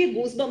actually a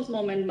goosebumps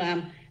moment,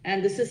 ma'am.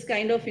 And this is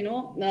kind of,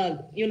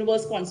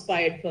 universe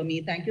conspired for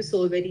me. Thank you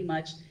so very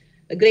much.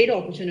 A great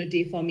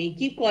opportunity for me.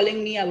 Keep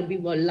calling me. I would be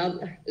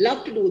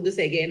love to do this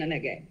again and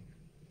again.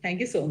 Thank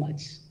you so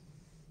much.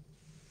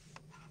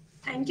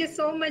 Thank you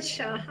so much,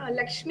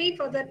 Lakshmi,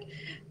 for that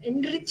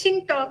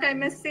enriching talk, I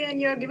must say,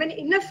 and you have given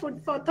enough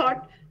food for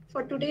thought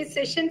for today's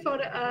session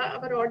for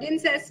our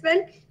audience as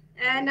well.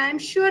 And I'm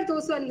sure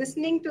those who are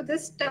listening to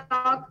this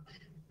talk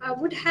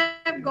would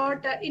have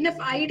got enough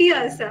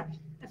ideas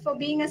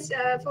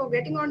for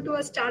getting onto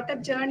a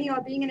startup journey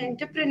or being an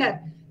entrepreneur.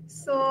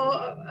 So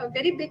a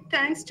very big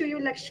thanks to you,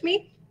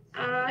 Lakshmi.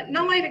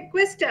 Now I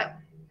request a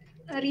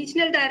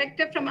Regional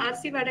Director from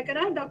RC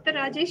Vadakara, Dr.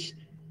 Rajesh,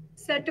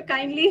 sir, to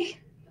kindly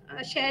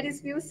share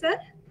his views, sir.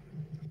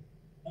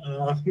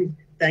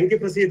 Thank you,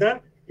 Prasida.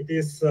 It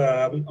is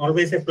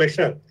always a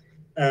pleasure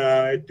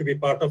to be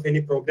part of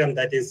any program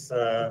that is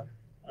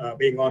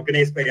being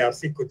organized by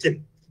RC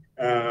Cochin.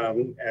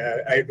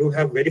 I do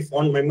have very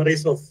fond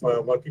memories of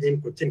working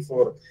in Cochin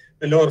for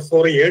well over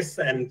 4 years,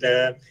 and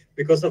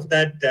because of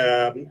that,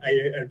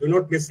 I do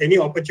not miss any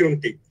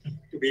opportunity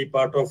to be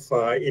part of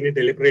any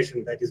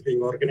deliberation that is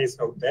being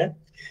organized out there.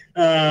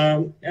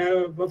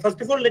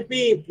 First of all, let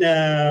me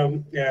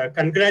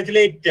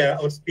congratulate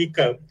our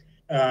speaker,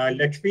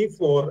 Lakshmi,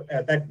 for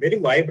that very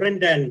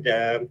vibrant and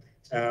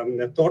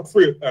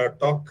thoughtful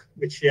talk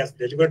which she has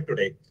delivered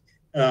today.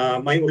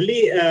 My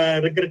only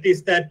regret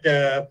is that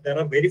there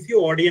are very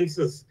few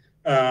audiences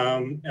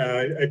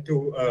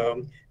to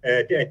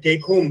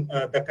take home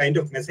the kind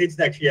of message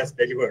that she has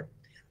delivered.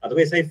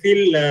 Otherwise, I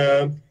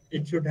feel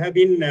it should have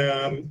been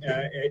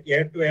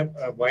aired to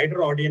a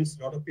wider audience.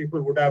 A lot of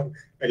people would have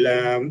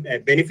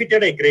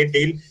benefited a great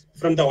deal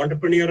from the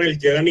entrepreneurial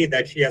journey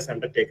that she has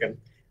undertaken.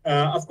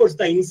 Of course,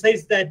 the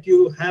insights that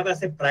you have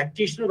as a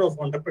practitioner of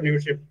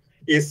entrepreneurship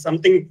is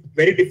something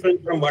very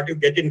different from what you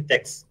get in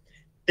text.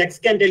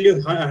 Text can tell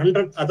you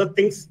 100 other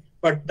things,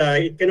 but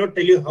it cannot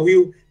tell you how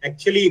you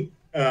actually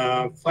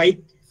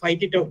fight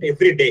it out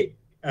every day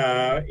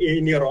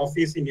in your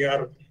office, in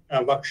your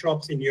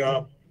workshops, in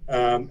your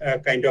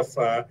kind of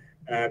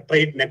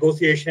trade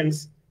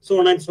negotiations, so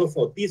on and so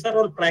forth. These are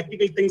all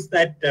practical things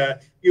that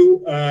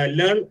you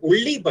learn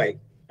only by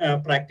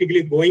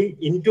practically going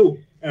into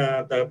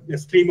the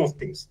stream of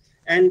things.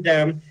 And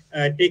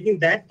taking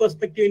that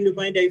perspective into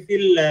mind, I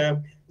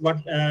feel what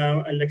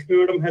Lakshmi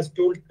Madam has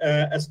told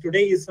us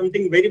today is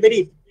something very,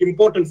 very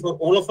important for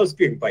all of us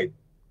to imbibe.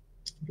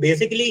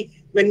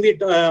 Basically, when we,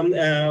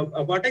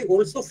 what I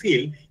also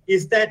feel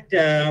is that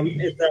the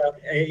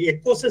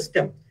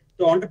ecosystem,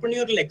 the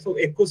entrepreneurial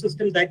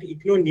ecosystem that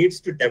IGNOU needs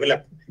to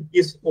develop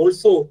is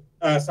also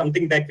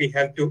something that we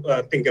have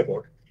to think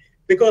about.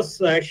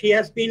 Because she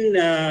has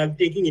been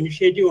taking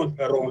initiative on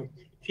her own.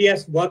 She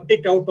has worked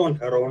it out on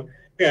her own.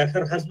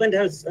 Her husband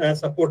has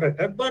supported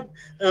her, but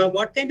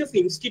what kind of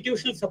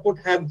institutional support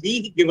have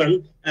we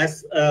given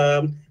as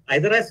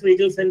either as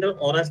regional center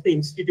or as the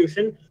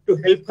institution to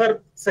help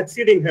her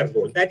succeed in her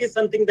goal? That is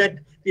something that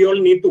we all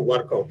need to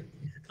work out.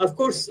 Of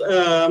course,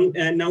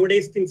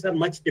 nowadays things are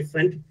much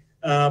different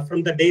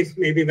from the days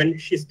maybe when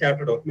she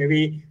started out.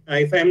 Maybe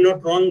if I am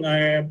not wrong,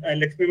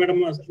 Lakshmi Madam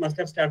must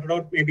have started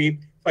out maybe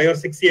 5 or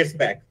 6 years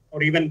back,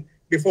 or even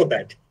before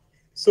that.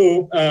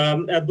 So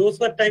those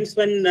were times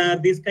when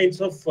these kinds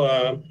of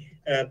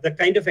the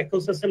kind of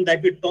ecosystem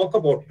that we talk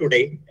about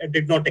today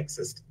did not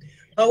exist.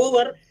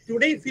 However,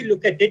 today, if you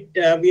look at it,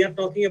 we are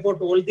talking about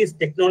all these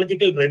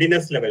technological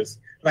readiness levels,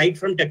 right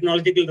from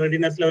technological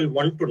readiness level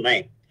 1 to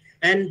 9.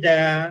 And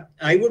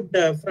I would,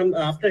 from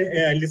after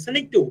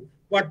listening to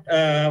what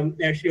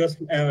she was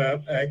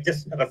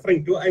just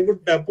referring to, I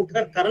would put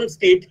her current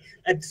state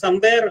at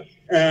somewhere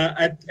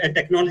at a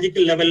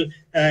technological level,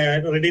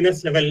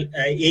 readiness level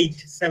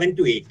 7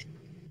 to 8.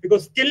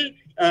 Because still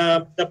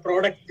the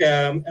product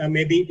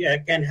maybe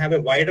can have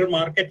a wider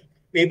market.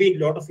 Maybe a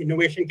lot of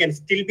innovation can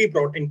still be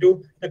brought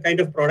into the kind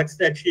of products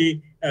that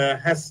she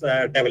has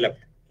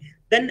developed.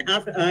 Then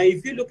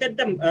if you look at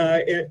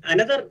the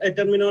another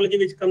terminology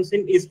which comes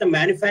in is the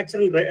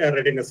manufacturing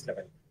readiness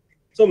level.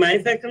 So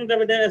manufacturing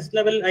readiness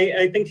level,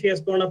 I think she has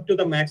gone up to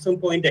the maximum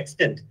point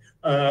extent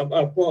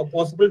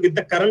possible with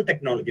the current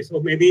technology. So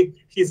maybe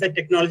she's at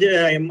technology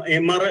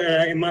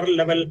MR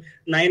level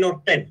 9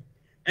 or 10.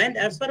 And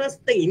as far as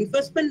the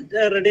investment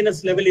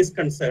readiness level is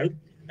concerned,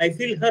 I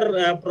feel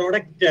her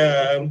product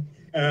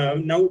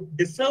now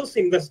deserves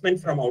investment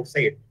from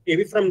outside,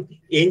 maybe from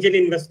angel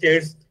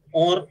investors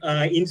or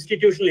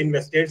institutional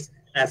investors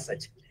as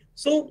such.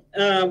 So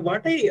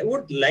what I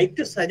would like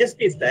to suggest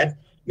is that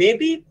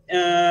maybe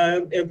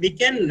we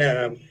can,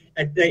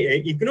 at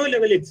the IGNOU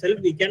level itself,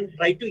 we can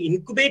try to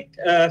incubate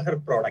her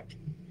product.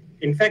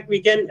 In fact, we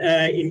can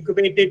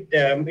incubate it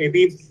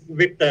maybe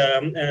with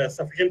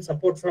sufficient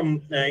support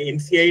from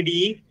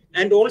NCIDE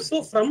and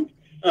also from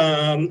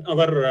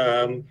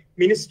our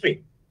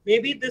ministry.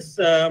 maybe this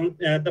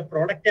the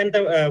product and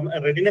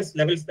the readiness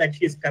levels that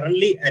she is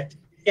currently at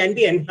can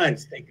be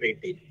enhanced a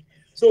great deal.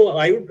 So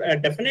I would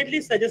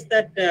definitely suggest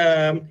that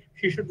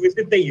she should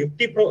visit the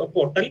Yukti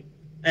portal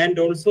and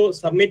also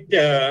submit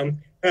her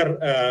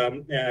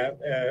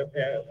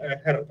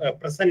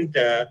present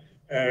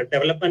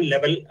development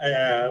level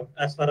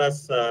as far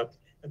as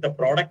the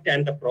product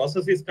and the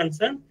process is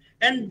concerned.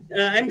 And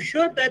I'm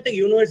sure that the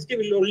university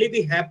will only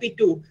be happy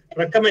to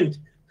recommend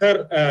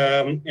her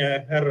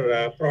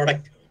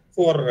product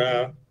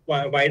for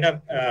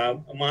wider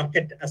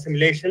market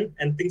assimilation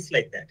and things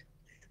like that.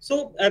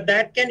 So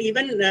that can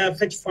even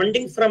fetch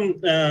funding from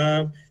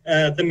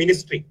the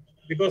ministry,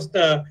 because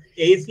the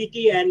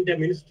AICT and the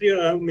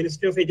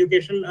Ministry of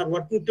Education are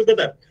working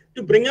together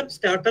to bring up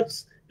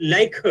startups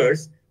like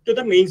hers to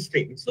the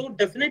mainstream. So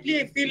definitely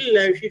I feel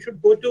she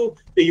should go to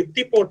the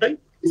Yukti portal,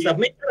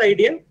 submit her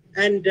idea,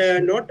 and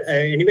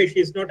anyway, she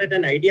is not at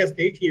an idea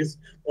stage, she is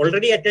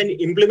already at an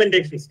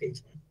implementation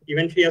stage.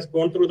 Even she has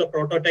gone through the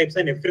prototypes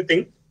and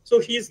everything. So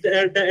she is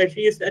at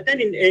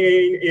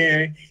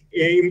an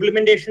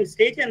implementation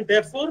stage, and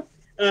therefore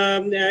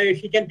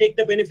she can take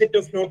the benefit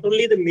of not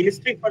only the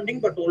ministry funding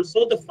but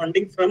also the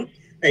funding from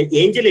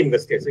angel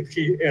investors if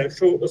she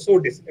so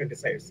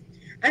desires.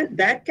 And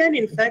that can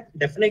in fact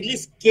definitely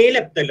scale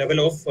up the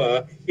level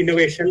of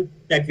innovation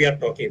that we are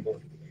talking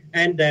about.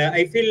 And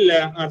I feel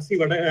RC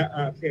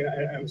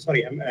Vadagara, I'm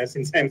sorry,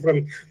 since I'm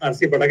from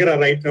RC Vadagara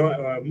right now,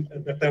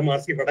 the term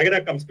RC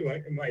Vadagara comes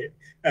to my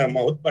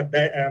mouth, but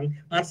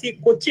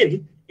RC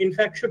Cochin, in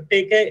fact, should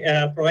take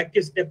a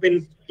proactive step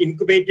in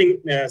incubating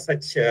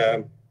such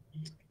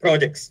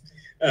projects.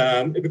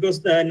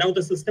 Because now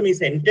the system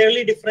is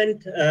entirely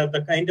different,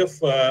 the kind of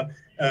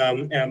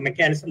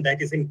mechanism that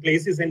is in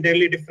place is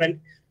entirely different.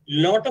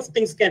 Lot of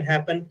things can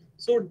happen.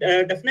 So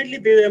definitely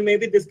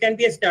maybe this can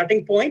be a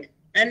starting point.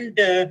 And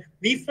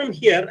we from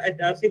here at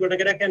RC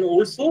Vadagara can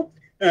also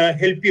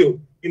help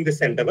you in this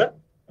endeavor,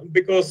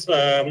 because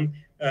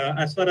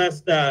as far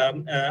as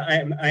the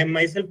I am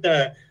myself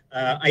the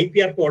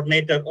IPR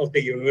coordinator of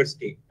the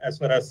university as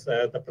far as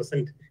the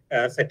present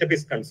setup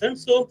is concerned.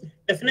 So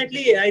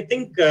definitely I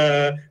think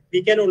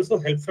we can also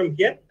help from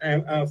here.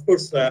 Of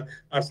course,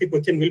 RC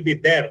Cochin will be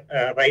there,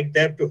 right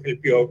there to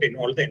help you out in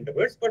all the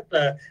endeavors, but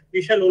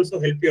we shall also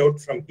help you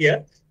out from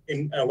here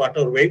in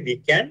whatever way we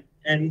can.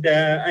 And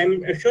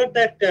I'm sure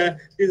that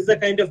this is the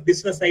kind of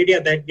business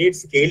idea that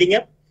needs scaling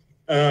up.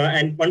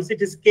 And once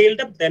it is scaled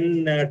up,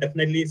 then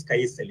definitely sky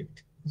is the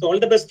limit. So all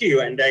the best to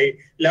you. And I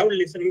loved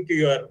listening to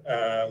your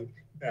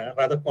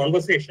rather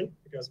conversation.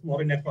 It was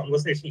more in a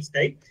conversational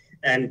style.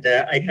 And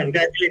I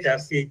congratulate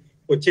RC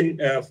Cochin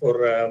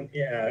for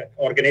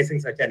organizing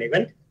such an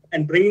event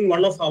and bringing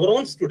one of our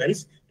own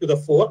students to the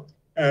fore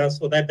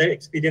so that the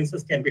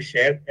experiences can be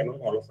shared among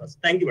all of us.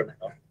 Thank you,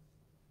 Vanaka.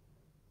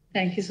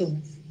 Thank you so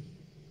much.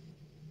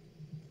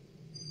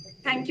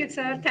 Thank you,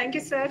 sir. Thank you,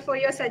 sir, for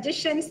your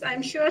suggestions.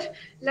 I'm sure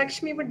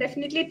Lakshmi would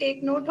definitely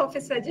take note of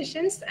his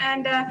suggestions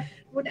and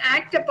would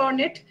act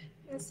upon it,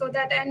 so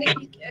that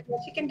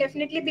she can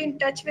definitely be in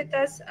touch with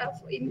us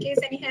in case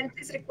any help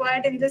is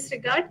required in this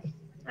regard,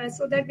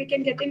 so that we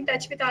can get in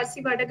touch with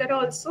RC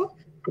Vadagara also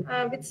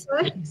with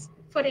sir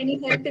for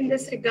any help in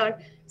this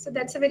regard. So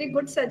that's a very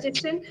good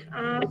suggestion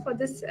for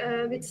this,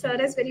 which sir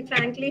has very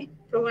frankly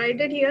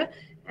provided here.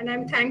 And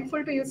I'm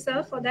thankful to you,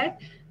 sir, for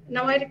that.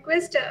 Now I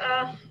request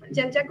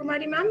Jalja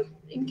Kumari ma'am,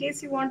 in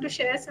case you want to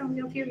share some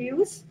of your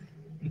views.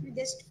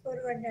 Just for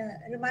one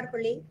remark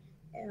only,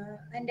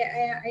 and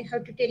I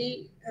have to tell,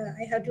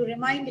 I have to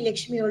remind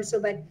Lakshmi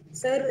also, but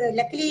sir,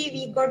 luckily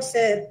we got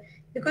sir,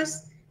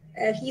 because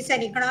he's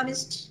an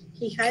economist.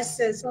 He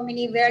has so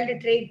many world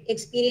trade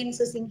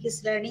experiences in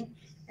his learning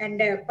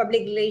and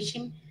public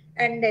relation,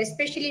 and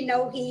especially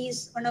now he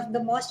is one of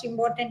the most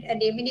important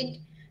and eminent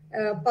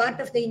part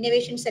of the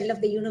innovation cell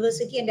of the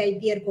university and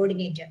IPR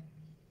coordinator.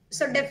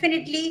 So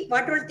definitely,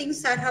 what all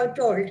things are how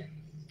told,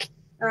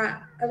 I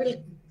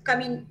will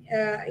come in.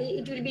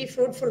 It will be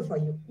fruitful for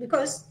you,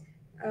 because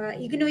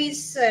IGNOU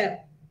is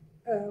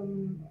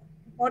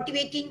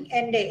motivating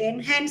and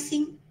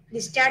enhancing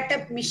the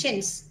startup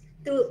missions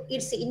to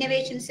its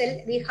innovation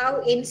cell. We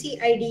have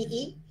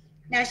NCIDE,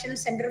 National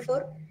Center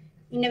for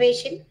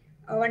Innovation.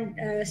 One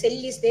cell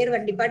is there,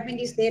 one department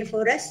is there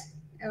for us.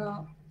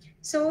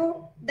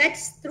 So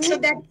that's through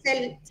that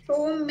cell,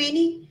 so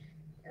many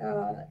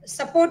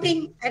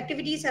supporting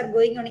activities are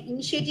going on,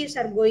 initiatives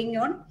are going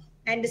on,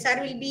 and sir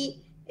will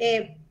be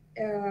a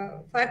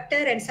factor,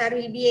 and sir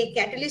will be a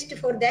catalyst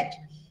for that.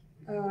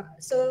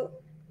 So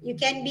you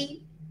can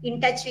be in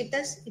touch with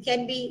us. You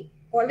can be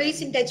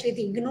always in touch with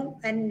IGNOU,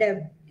 and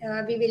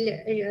we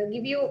will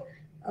give you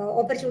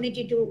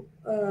opportunity to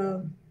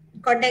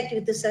contact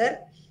with the sir.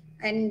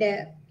 And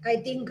I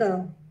think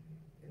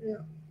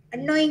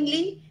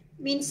unknowingly,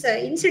 means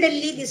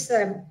incidentally this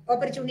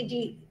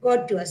opportunity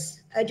got to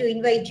us to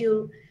invite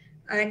you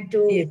and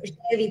to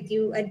share with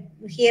you and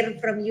hear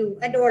from you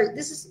and all.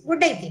 This is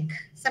good, I think.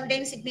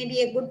 Sometimes it may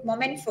be a good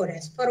moment for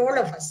us, for all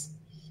of us.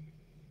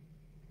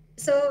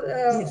 So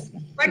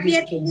what we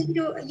are thinking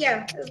to,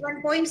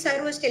 one point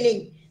sir was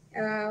telling,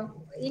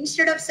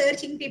 instead of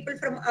searching people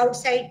from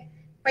outside,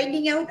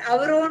 finding out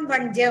our own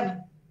one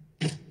gem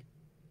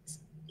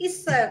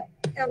is a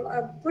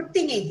good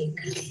thing, I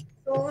think.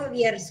 So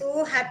we are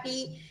so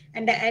happy,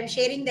 and I'm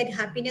sharing that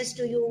happiness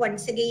to you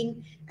once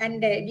again.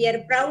 And we are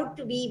proud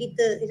to be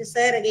with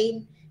sir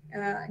again.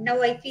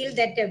 Now I feel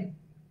that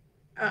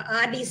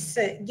RD's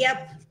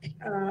gap,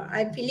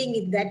 I'm feeling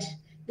with that,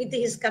 with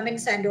his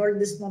comments and all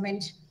this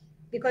moment,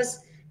 because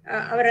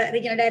our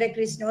regional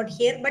director is not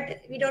here,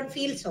 but we don't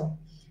feel so,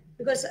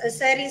 because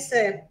sir is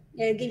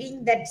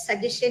giving that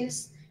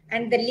suggestions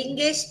and the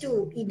linkage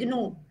to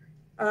IGNU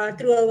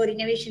through our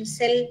innovation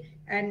cell,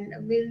 and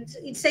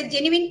it's a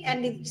genuine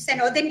and it's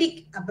an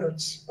authentic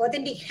approach,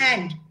 authentic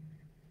hand.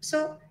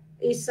 So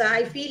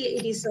I feel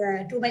it is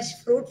too much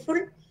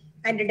fruitful,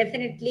 and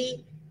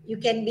definitely you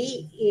can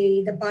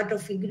be the part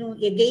of IGNU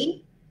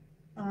again.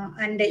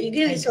 And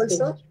IGNU is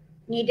also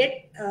needed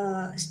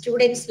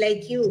students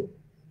like you.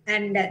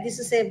 And this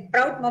is a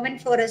proud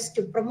moment for us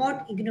to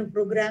promote IGNU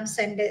programs,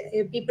 and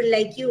people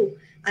like you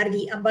are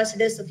the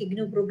ambassadors of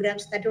IGNU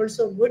programs. That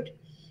also good.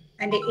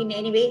 And in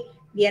any way,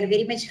 we are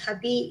very much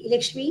happy,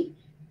 Lakshmi,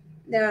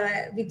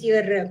 with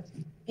your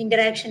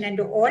interaction and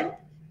all.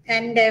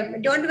 And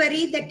don't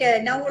worry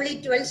that now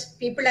only 12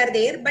 people are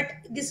there, but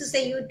this is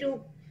a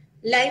YouTube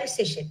live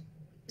session.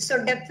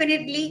 So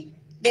definitely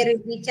there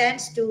will be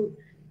chance to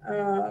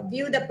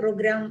view the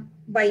program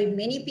by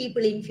many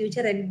people in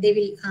future, and they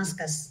will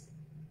ask us.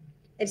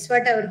 It's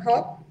what our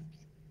hope,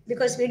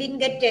 because we didn't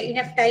get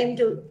enough time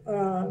to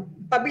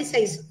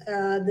publicize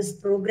this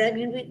program.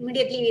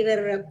 Immediately we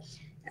were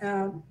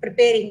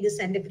preparing this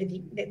and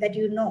everything that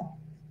you know.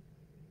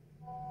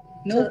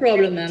 No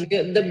problem, ma'am.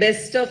 The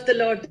best of the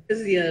lot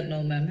is here,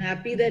 no, ma'am.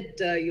 Happy that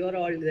you're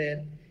all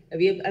there.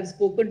 I've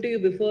spoken to you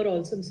before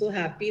also. I'm so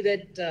happy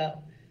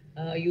that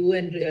you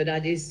and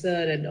Rajesh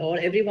sir and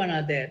everyone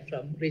are there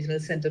from Regional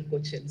Center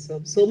Cochin.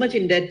 So much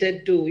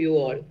indebted to you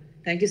all.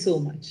 Thank you so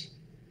much.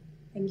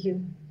 Thank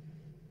you.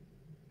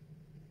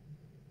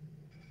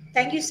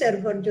 Thank you,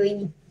 sir, for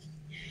joining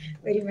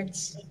very much.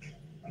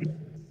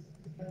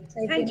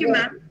 Thank you,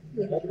 ma'am.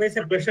 Always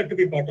a pleasure to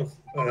be part of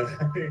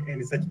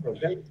any such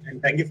program,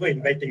 and thank you for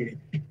inviting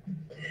me.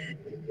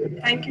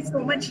 Thank you so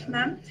much,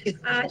 ma'am.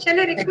 Shall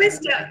I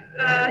request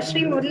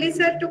Shri Murli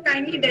sir to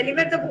kindly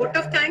deliver the vote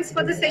of thanks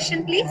for the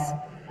session, please?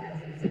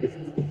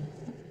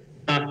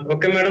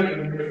 Okay, madam.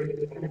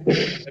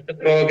 The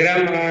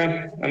program,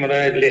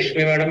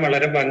 Lakshmi madam,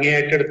 വളരെ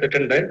ഭംഗിയായിട്ട്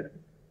എടുത്തിട്ടുണ്ട്.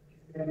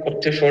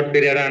 കുറച്ച് short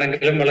period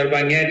ആണെങ്കിലും വളരെ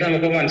ഭംഗിയായിട്ട്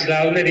നമുക്ക്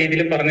മനസ്സിലാവുന്ന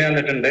രീതിയിൽ പറഞ്ഞു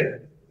തന്നിട്ടുണ്ട്.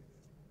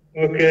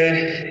 ഓക്കെ,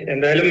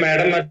 എന്തായാലും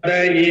മാഡം അത്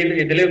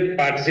ഇതില്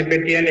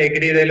പാർട്ടിസിപ്പേറ്റ് ചെയ്യാൻ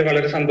എഗ്രി ചെയ്തതിൽ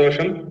വളരെ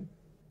സന്തോഷം.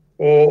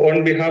 On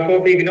behalf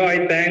of IGNU, I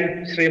thank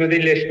Srimati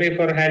Lakshmi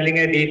for handling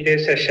a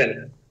detailed session.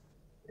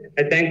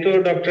 I thank to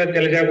Dr.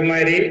 Telja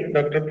Kumari,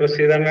 Dr.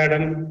 Prasida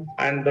madam,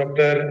 and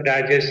Dr.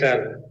 Rajesh sir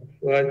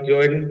who have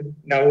joined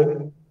now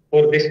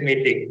for this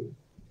meeting.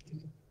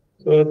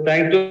 So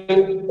thank to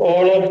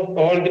all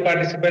the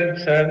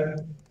participants, sir,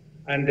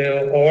 and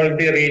all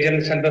the region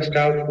center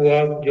staff who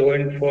have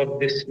joined for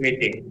this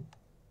meeting.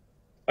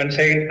 Once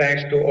again,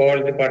 thanks to all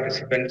the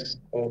participants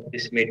of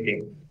this meeting.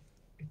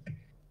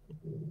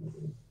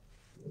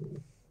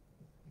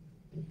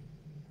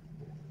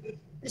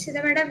 Prasida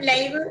madam,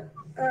 live.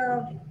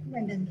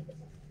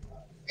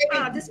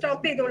 This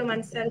topic,